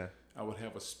hour, Yeah. I would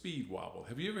have a speed wobble.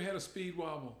 Have you ever had a speed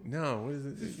wobble? No. What is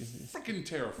it? Freaking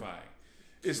terrifying.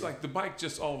 It's like the bike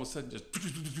just all of a sudden just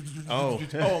Oh.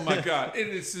 oh my God.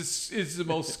 It's the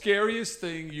most scariest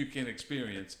thing you can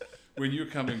experience when you're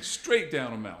coming straight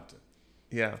down a mountain.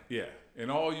 Yeah. Yeah. And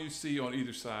all you see on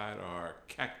either side are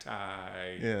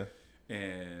cacti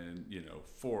and, you know,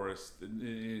 forest,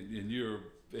 and your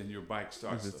bike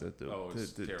starts to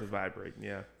vibrate.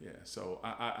 Yeah. Yeah. So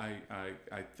I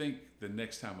think the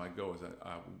next time I go is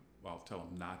I'll tell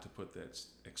them not to put that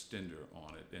extender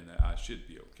on it, and I should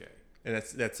be okay. And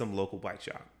that's some local bike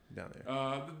shop down there.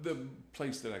 The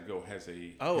place that I go has a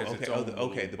Its okay. own the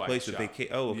bike place shop. that they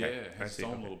okay. Yeah, it has its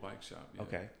own Okay. little bike shop. Yeah.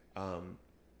 Okay.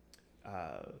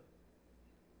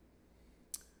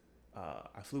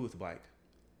 I flew with a bike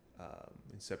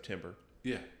in September.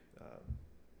 Yeah.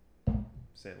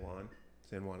 San Juan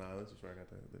Islands is where I got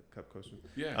the Cup Coaster.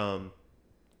 Yeah.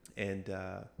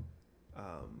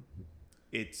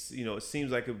 It's, you know, it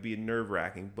seems like it would be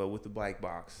nerve-wracking, but with the bike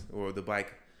box or the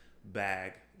bike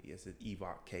bag, it's an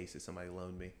Evoc case that somebody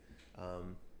loaned me,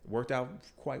 worked out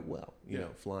quite well, you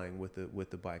know, flying with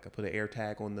the bike. I put an air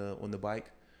tag on the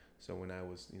bike, so when I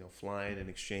was, you know, flying and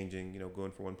exchanging, you know,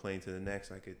 going from one plane to the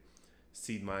next, I could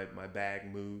see my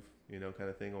bag move, you know, kind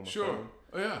of thing on my phone.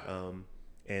 Oh, yeah.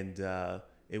 And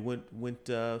it went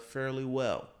fairly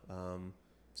well.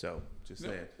 So just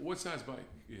saying. What size bike?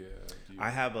 Yeah. I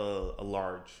have a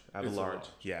large. I have a large.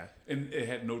 Yeah. And it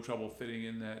had no trouble fitting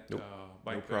in that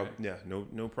bike no problem. Yeah.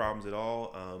 No problems at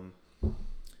all.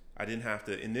 I didn't have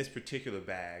to in this particular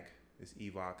bag. This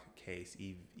Evoc case,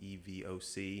 EVOC. I'll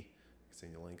send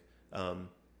you a link.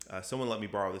 Someone let me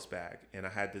borrow this bag, and I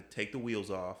had to take the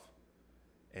wheels off,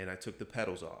 and I took the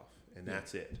pedals off, and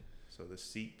that's it. So the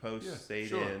seat post stayed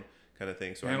in, kind of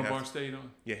thing. So handlebar stayed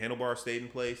on? Yeah, handlebar stayed in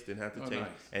place. Didn't have to take, nice.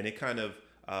 And it kind of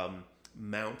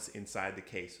mounts inside the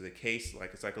case. So the case,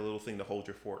 like it's like a little thing to hold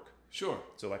your fork. Sure.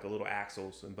 So like a little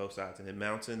axles on both sides, and it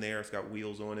mounts in there. It's got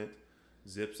wheels on it,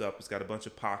 zips up. It's got a bunch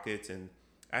of pockets and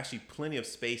actually plenty of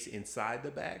space inside the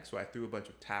bag. So I threw a bunch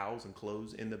of towels and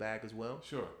clothes in the bag as well.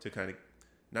 Sure. To kind of,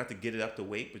 not to get it up to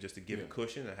weight, but just to give it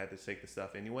cushion. I had to take the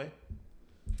stuff anyway.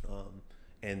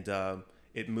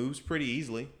 It moves pretty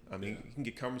easily. I mean, it can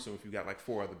get cumbersome if you've got like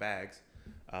 4 other bags.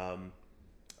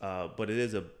 but it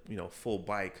is a full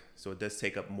bike, so it does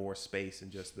take up more space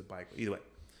than just the bike. Either way,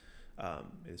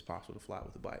 it is possible to fly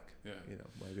with a bike. Yeah.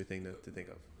 One good thing to think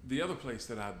of. The other place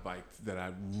that I biked that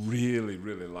I really,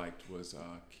 really liked was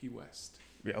Key West.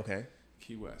 Yeah. Okay.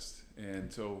 Key West,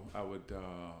 and so I would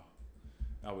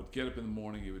get up in the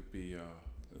morning. It would be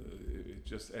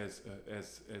just as a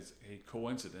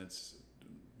coincidence.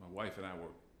 My wife and I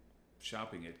were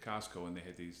shopping at Costco, and they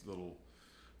had these little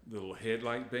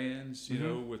headlight bands,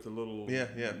 with the little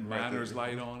miner's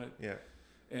light on it. Yeah.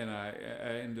 And I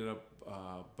ended up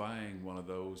buying one of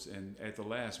those, and at the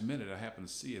last minute, I happened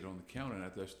to see it on the counter, and I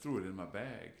just threw it in my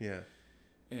bag. Yeah.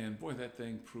 And boy, that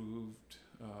thing proved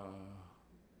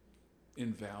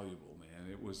invaluable, man.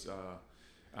 It was.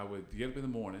 I would get up in the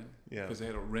morning because they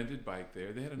had a rented bike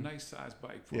there. They had a nice sized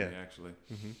bike for me actually,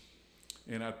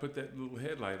 and I'd put that little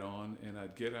headlight on, and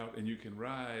I'd get out, and you can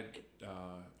ride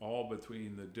all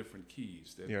between the different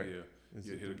keys. There'd be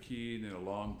you'd hit a key, and then a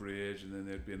long bridge, and then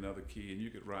there'd be another key, and you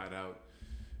could ride out,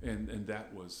 and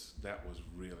that was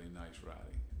really nice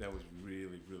riding. That was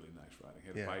really nice riding.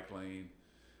 Had a bike lane.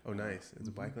 Oh, nice! It's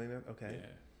a bike lane now. Okay.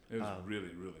 Yeah, it was really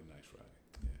nice riding.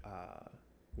 Yeah.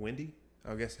 Windy?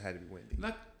 I guess it had to be windy.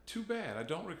 Not too bad. I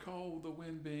don't recall the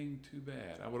wind being too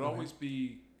bad. I would always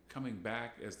be coming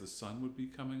back as the sun would be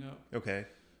coming up. Okay.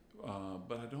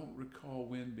 But I don't recall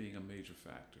wind being a major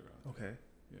factor. Okay.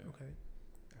 Yeah. Okay.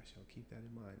 I shall keep that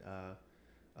in mind.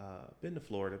 Been to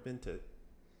Florida. Been to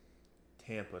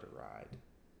Tampa to ride.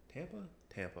 Tampa.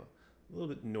 A little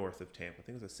bit north of Tampa. I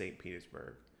think it was at St.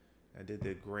 Petersburg. I did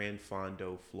the Grand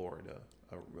Fondo, Florida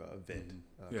event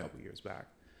a couple years back.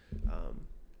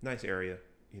 Nice area,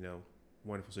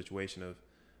 wonderful situation of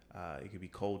it could be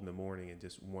cold in the morning and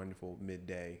just wonderful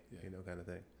midday, kind of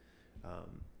thing.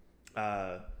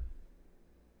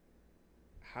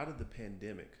 How did the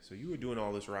pandemic, so you were doing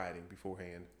all this riding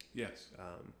beforehand. Yes.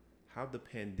 How did the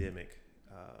pandemic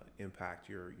impact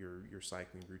your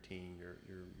cycling routine,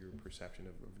 your perception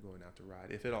of going out to ride,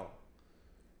 if at all?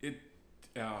 It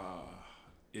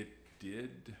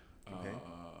did. Okay.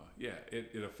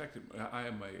 It affected.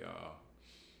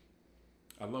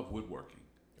 I love woodworking.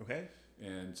 Okay.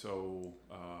 And so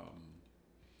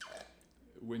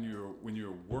when you're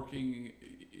working,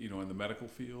 in the medical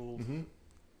field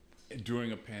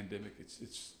during a pandemic,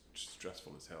 it's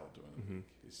stressful as hell during the week.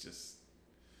 It's just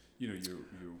you're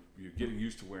getting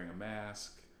used to wearing a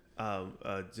mask.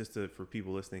 Just for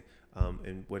people listening,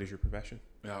 and what is your profession?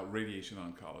 Radiation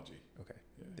oncology. Okay.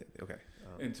 Yeah. Okay.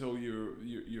 And so you're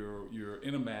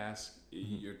in a mask.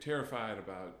 You're terrified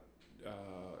about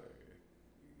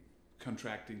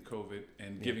contracting COVID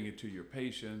and giving it to your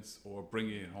patients or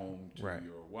bringing it home to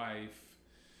your wife,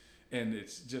 and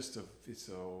it's just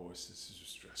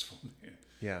stressful, man.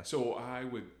 Yeah. So I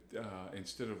would a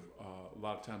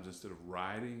lot of times instead of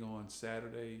riding on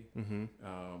Saturday,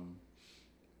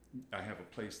 I have a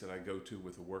place that I go to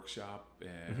with a workshop,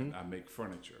 and I make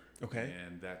furniture. Okay.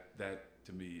 And that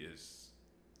to me is.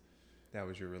 That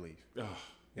was your relief. Yeah.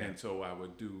 And so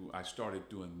I started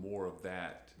doing more of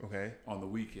that on the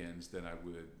weekends than I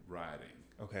would riding.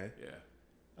 Okay. Yeah.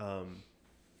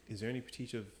 Is there any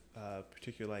particular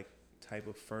type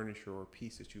of furniture or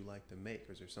piece that you like to make,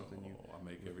 or is there something I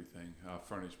make everything. I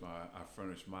furnish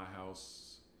my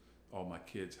house, all my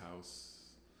kids' house.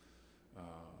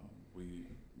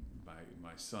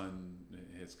 My son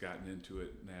has gotten into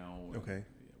it now.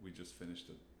 We just finished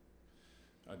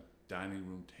a dining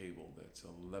room table that's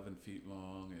 11 feet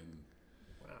long and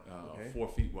 4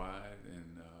 feet wide,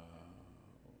 and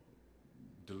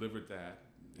delivered that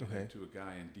to a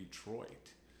guy in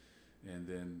Detroit. And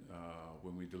then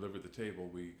when we delivered the table,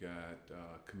 we got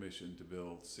commissioned to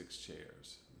build 6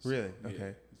 chairs. Really?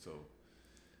 Okay. So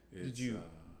did you?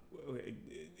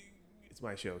 It's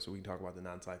my show, so we can talk about the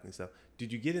non-cycling stuff.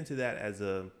 Did you get into that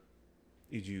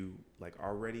did you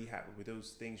already have, with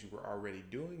those things you were already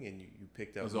doing, and you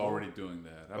picked up? I was already doing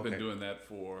that. I've been doing that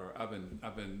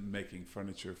I've been making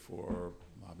furniture for,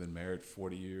 I've been married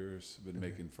 40 years. I've been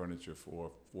making furniture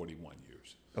for 41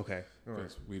 years. Okay. All right.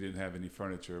 Because we didn't have any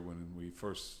furniture when we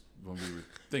were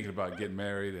thinking about getting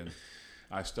married, and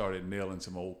I started nailing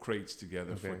some old crates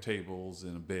together for tables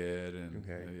and a bed, and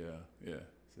yeah.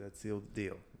 So that sealed the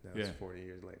deal. Now it's 40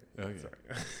 years later. Okay.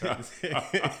 Sorry.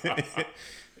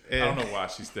 I don't know why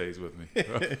she stays with me.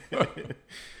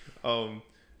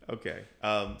 Okay.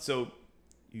 So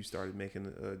you started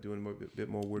doing a bit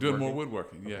more woodworking? Doing more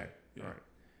woodworking, yeah. All right.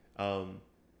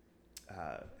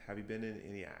 Have you been in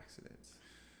any accidents?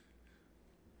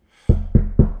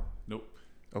 Nope.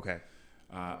 Okay.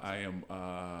 I am.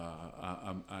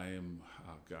 Oh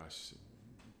gosh,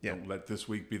 Yeah. Don't let this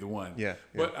week be the one. Yeah.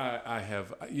 But I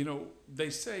have, they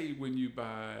say when you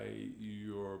buy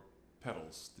your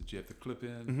pedals that you have to clip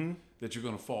in, that you're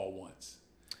going to fall once.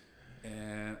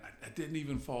 And I didn't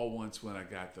even fall once when I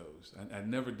got those. I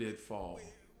never did fall.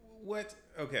 What?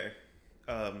 Okay.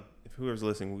 If whoever's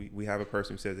listening, we have a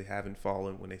person who says they haven't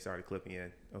fallen when they started clipping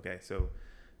in. Okay, so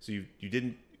you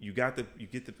didn't,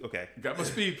 okay. Got my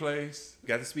speed plays.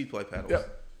 Got the speed play pedals.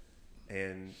 Yep.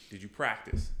 And did you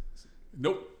practice?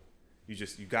 Nope.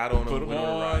 You got on them, Put them went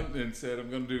on, a ride, and said, I'm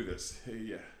going to do this.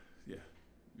 Hey,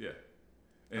 yeah.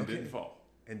 And Okay. didn't fall.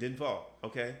 and didn't fall.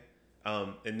 Okay.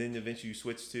 And then eventually you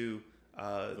switched to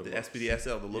the Looks. SPD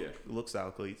SL, the look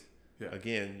style cleats. Yeah.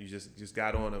 Again, you just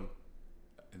got on them.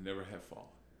 And never have fallen.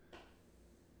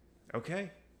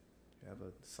 Okay. You have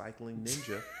a cycling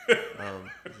ninja.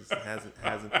 Just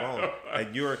hasn't fallen.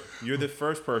 And you're the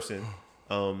first person.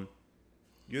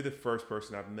 You're the first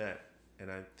person I've met, and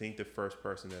I think the first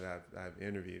person that I've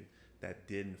interviewed that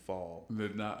didn't fall.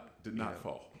 Did not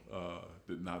fall.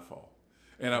 Did not fall.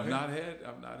 And I've not had,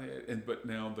 but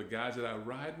now the guys that I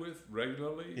ride with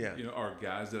regularly, are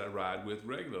guys that I ride with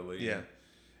regularly. Yeah.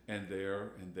 And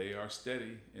they are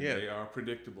steady and they are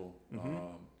predictable.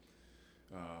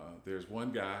 There's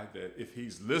one guy that if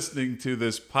he's listening to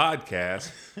this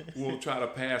podcast, will try to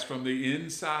pass from the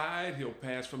inside. He'll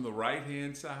pass from the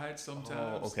right-hand side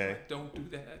sometimes. Oh, okay. Don't do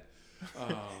that.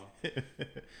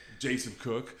 Jason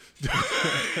Cook.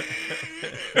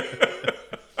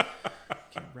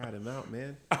 Can't ride him out,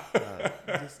 man.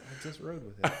 I just rode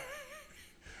with him.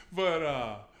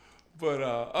 But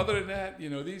other than that,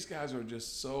 these guys are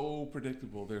just so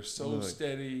predictable. They're so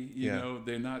steady.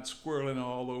 They're not squirreling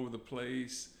all over the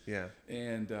place. Yeah.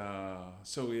 And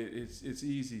so it's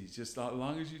easy. Just as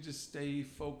long as you just stay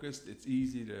focused, it's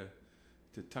easy to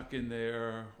tuck in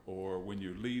there. Or when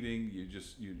you're leading,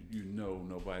 you know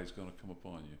nobody's going to come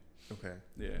upon you. Okay.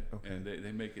 Yeah. Okay. And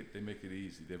they make it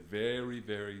easy. They're very,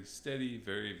 very steady,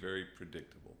 very, very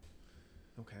predictable.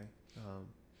 Okay.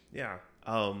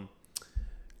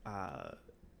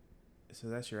 So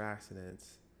that's your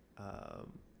accidents,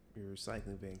 your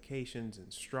cycling vacations and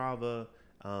Strava.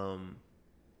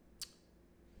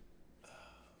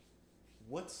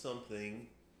 What's something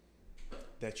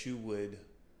that you would,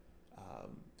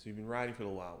 so you've been riding for a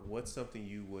while, what's something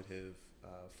you would have,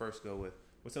 first go with,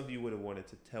 what's something you would have wanted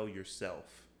to tell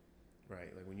yourself,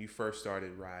 right? Like when you first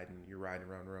started riding, you're riding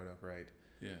around Roanoke, right?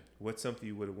 Yeah. What's something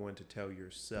you would have wanted to tell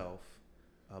yourself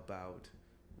about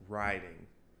riding,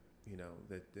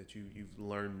 that you've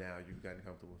learned now, you've gotten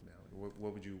comfortable with now?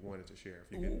 What would you wanted to share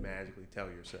if you could magically tell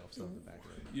yourself something back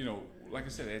then? Like I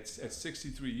said, at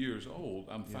 63 years old,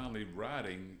 I'm finally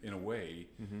riding in a way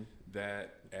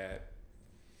that at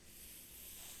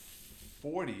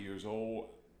 40 years old,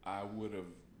 I would have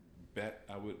bet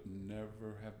I would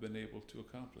never have been able to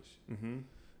accomplish.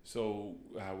 So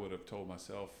I would have told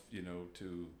myself,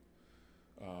 to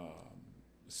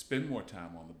spend more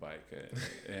time on the bike,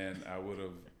 and I would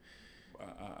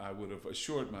have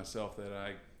assured myself that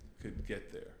I could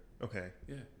get there. Okay.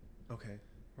 Yeah. Okay.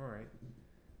 All right.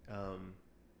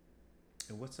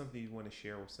 And what's something you want to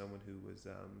share with someone who was,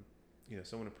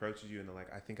 someone approaches you and they're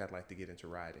like, I think I'd like to get into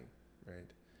riding,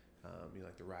 right? You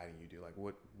like the riding you do. Like,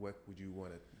 what would you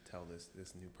want to tell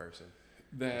this new person?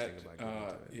 That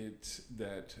it's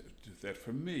that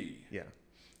for me,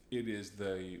 it is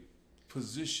the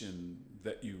position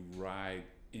that you ride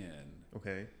in,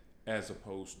 okay, as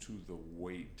opposed to the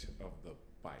weight of the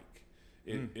bike.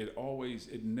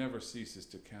 It never ceases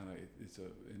to it's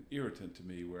an irritant to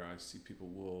me where I see people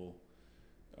will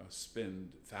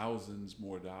spend thousands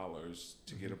more dollars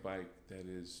to get a bike that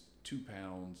is 2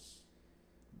 pounds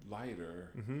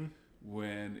lighter,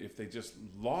 when if they just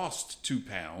lost 2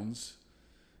 pounds,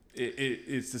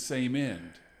 it's the same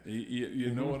end.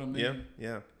 You know what I mean?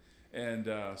 Yeah. And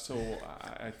so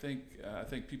I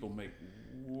think people make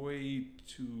way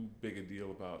too big a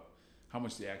deal about how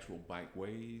much the actual bike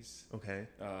weighs. Okay.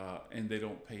 And they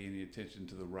don't pay any attention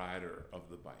to the rider of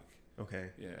the bike. Okay.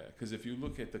 Yeah, because if you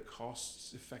look at the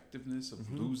cost effectiveness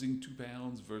of losing 2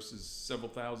 pounds versus several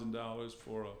 $1,000s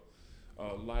for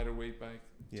a lighter weight bike,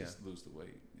 just lose the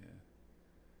weight. Yeah.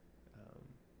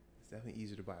 It's definitely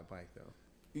easier to buy a bike though.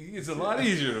 It's a lot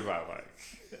easier to buy a bike.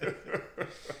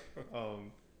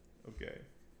 Okay.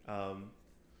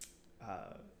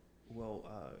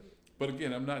 But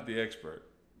again, I'm not the expert.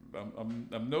 I'm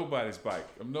nobody's bike.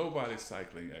 I'm nobody's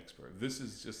cycling expert. This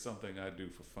is just something I do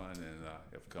for fun and I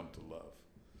have come to love.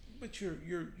 But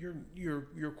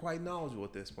you're quite knowledgeable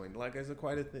at this point. Like there's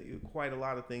quite a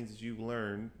lot of things that you've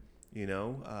learned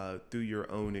through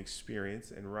your own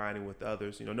experience and riding with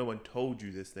others. No one told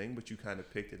you this thing, but you kind of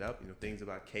picked it up. Things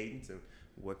about cadence and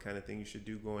what kind of thing you should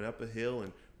do going up a hill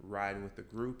and riding with the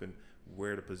group and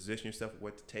where to position yourself,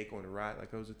 what to take on the ride.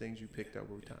 Like those are things you picked up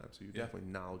over time. So you're definitely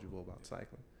knowledgeable about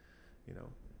cycling.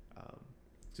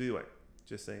 So anyway,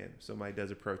 just saying, if somebody does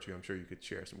approach you, I'm sure you could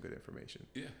share some good information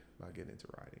about getting into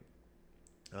riding.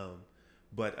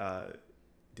 But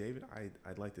David,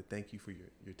 I'd like to thank you for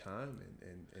your time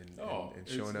and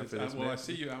showing up for this. Well, I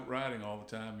see you out riding all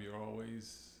the time. You're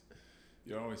always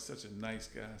such a nice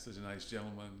guy, such a nice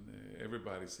gentleman.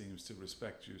 Everybody seems to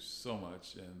respect you so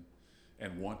much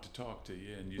and want to talk to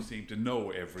you, and you seem to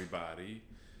know everybody.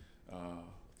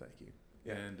 Thank you.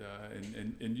 Yeah.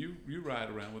 And you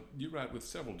ride with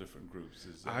several different groups.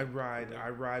 I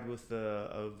ride with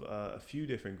a few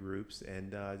different groups,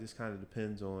 and just kind of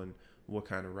depends on what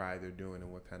kind of ride they're doing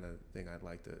and what kind of thing I'd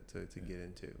like to get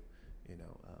into.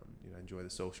 I enjoy the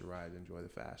social rides, enjoy the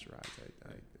fast rides.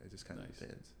 It just kind of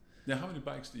depends. Now, how many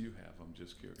bikes do you have? I'm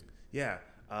just curious. Yeah,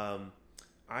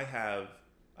 I have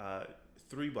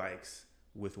 3 bikes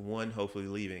with one hopefully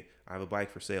leaving. I have a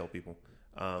bike for sale, people.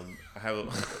 I have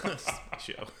a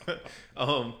show.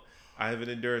 I have an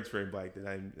endurance frame bike that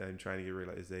I'm trying to get rid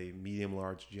of. It's a medium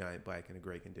large giant bike in a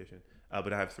great condition.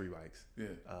 But I have 3 bikes. Yeah.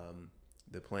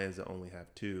 The plan is to only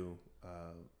have 2,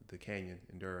 the Canyon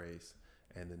Endurace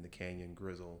and then the Canyon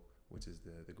Grizzle, which is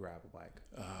the gravel bike.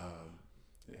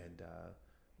 And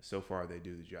so far they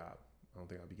do the job. I don't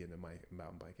think I'll be getting a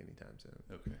mountain bike anytime soon.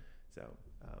 Okay. So,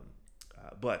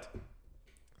 but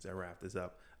as I wrap this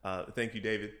up, thank you,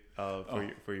 David,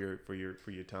 for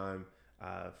your time,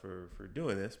 for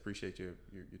doing this. Appreciate your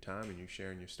time and you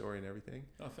sharing your story and everything.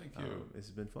 Oh, thank you. This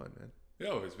has been fun, man.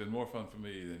 It's been more fun for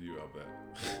me than you, I'll bet.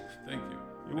 Thank you.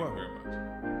 You're welcome. Thank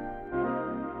you very much.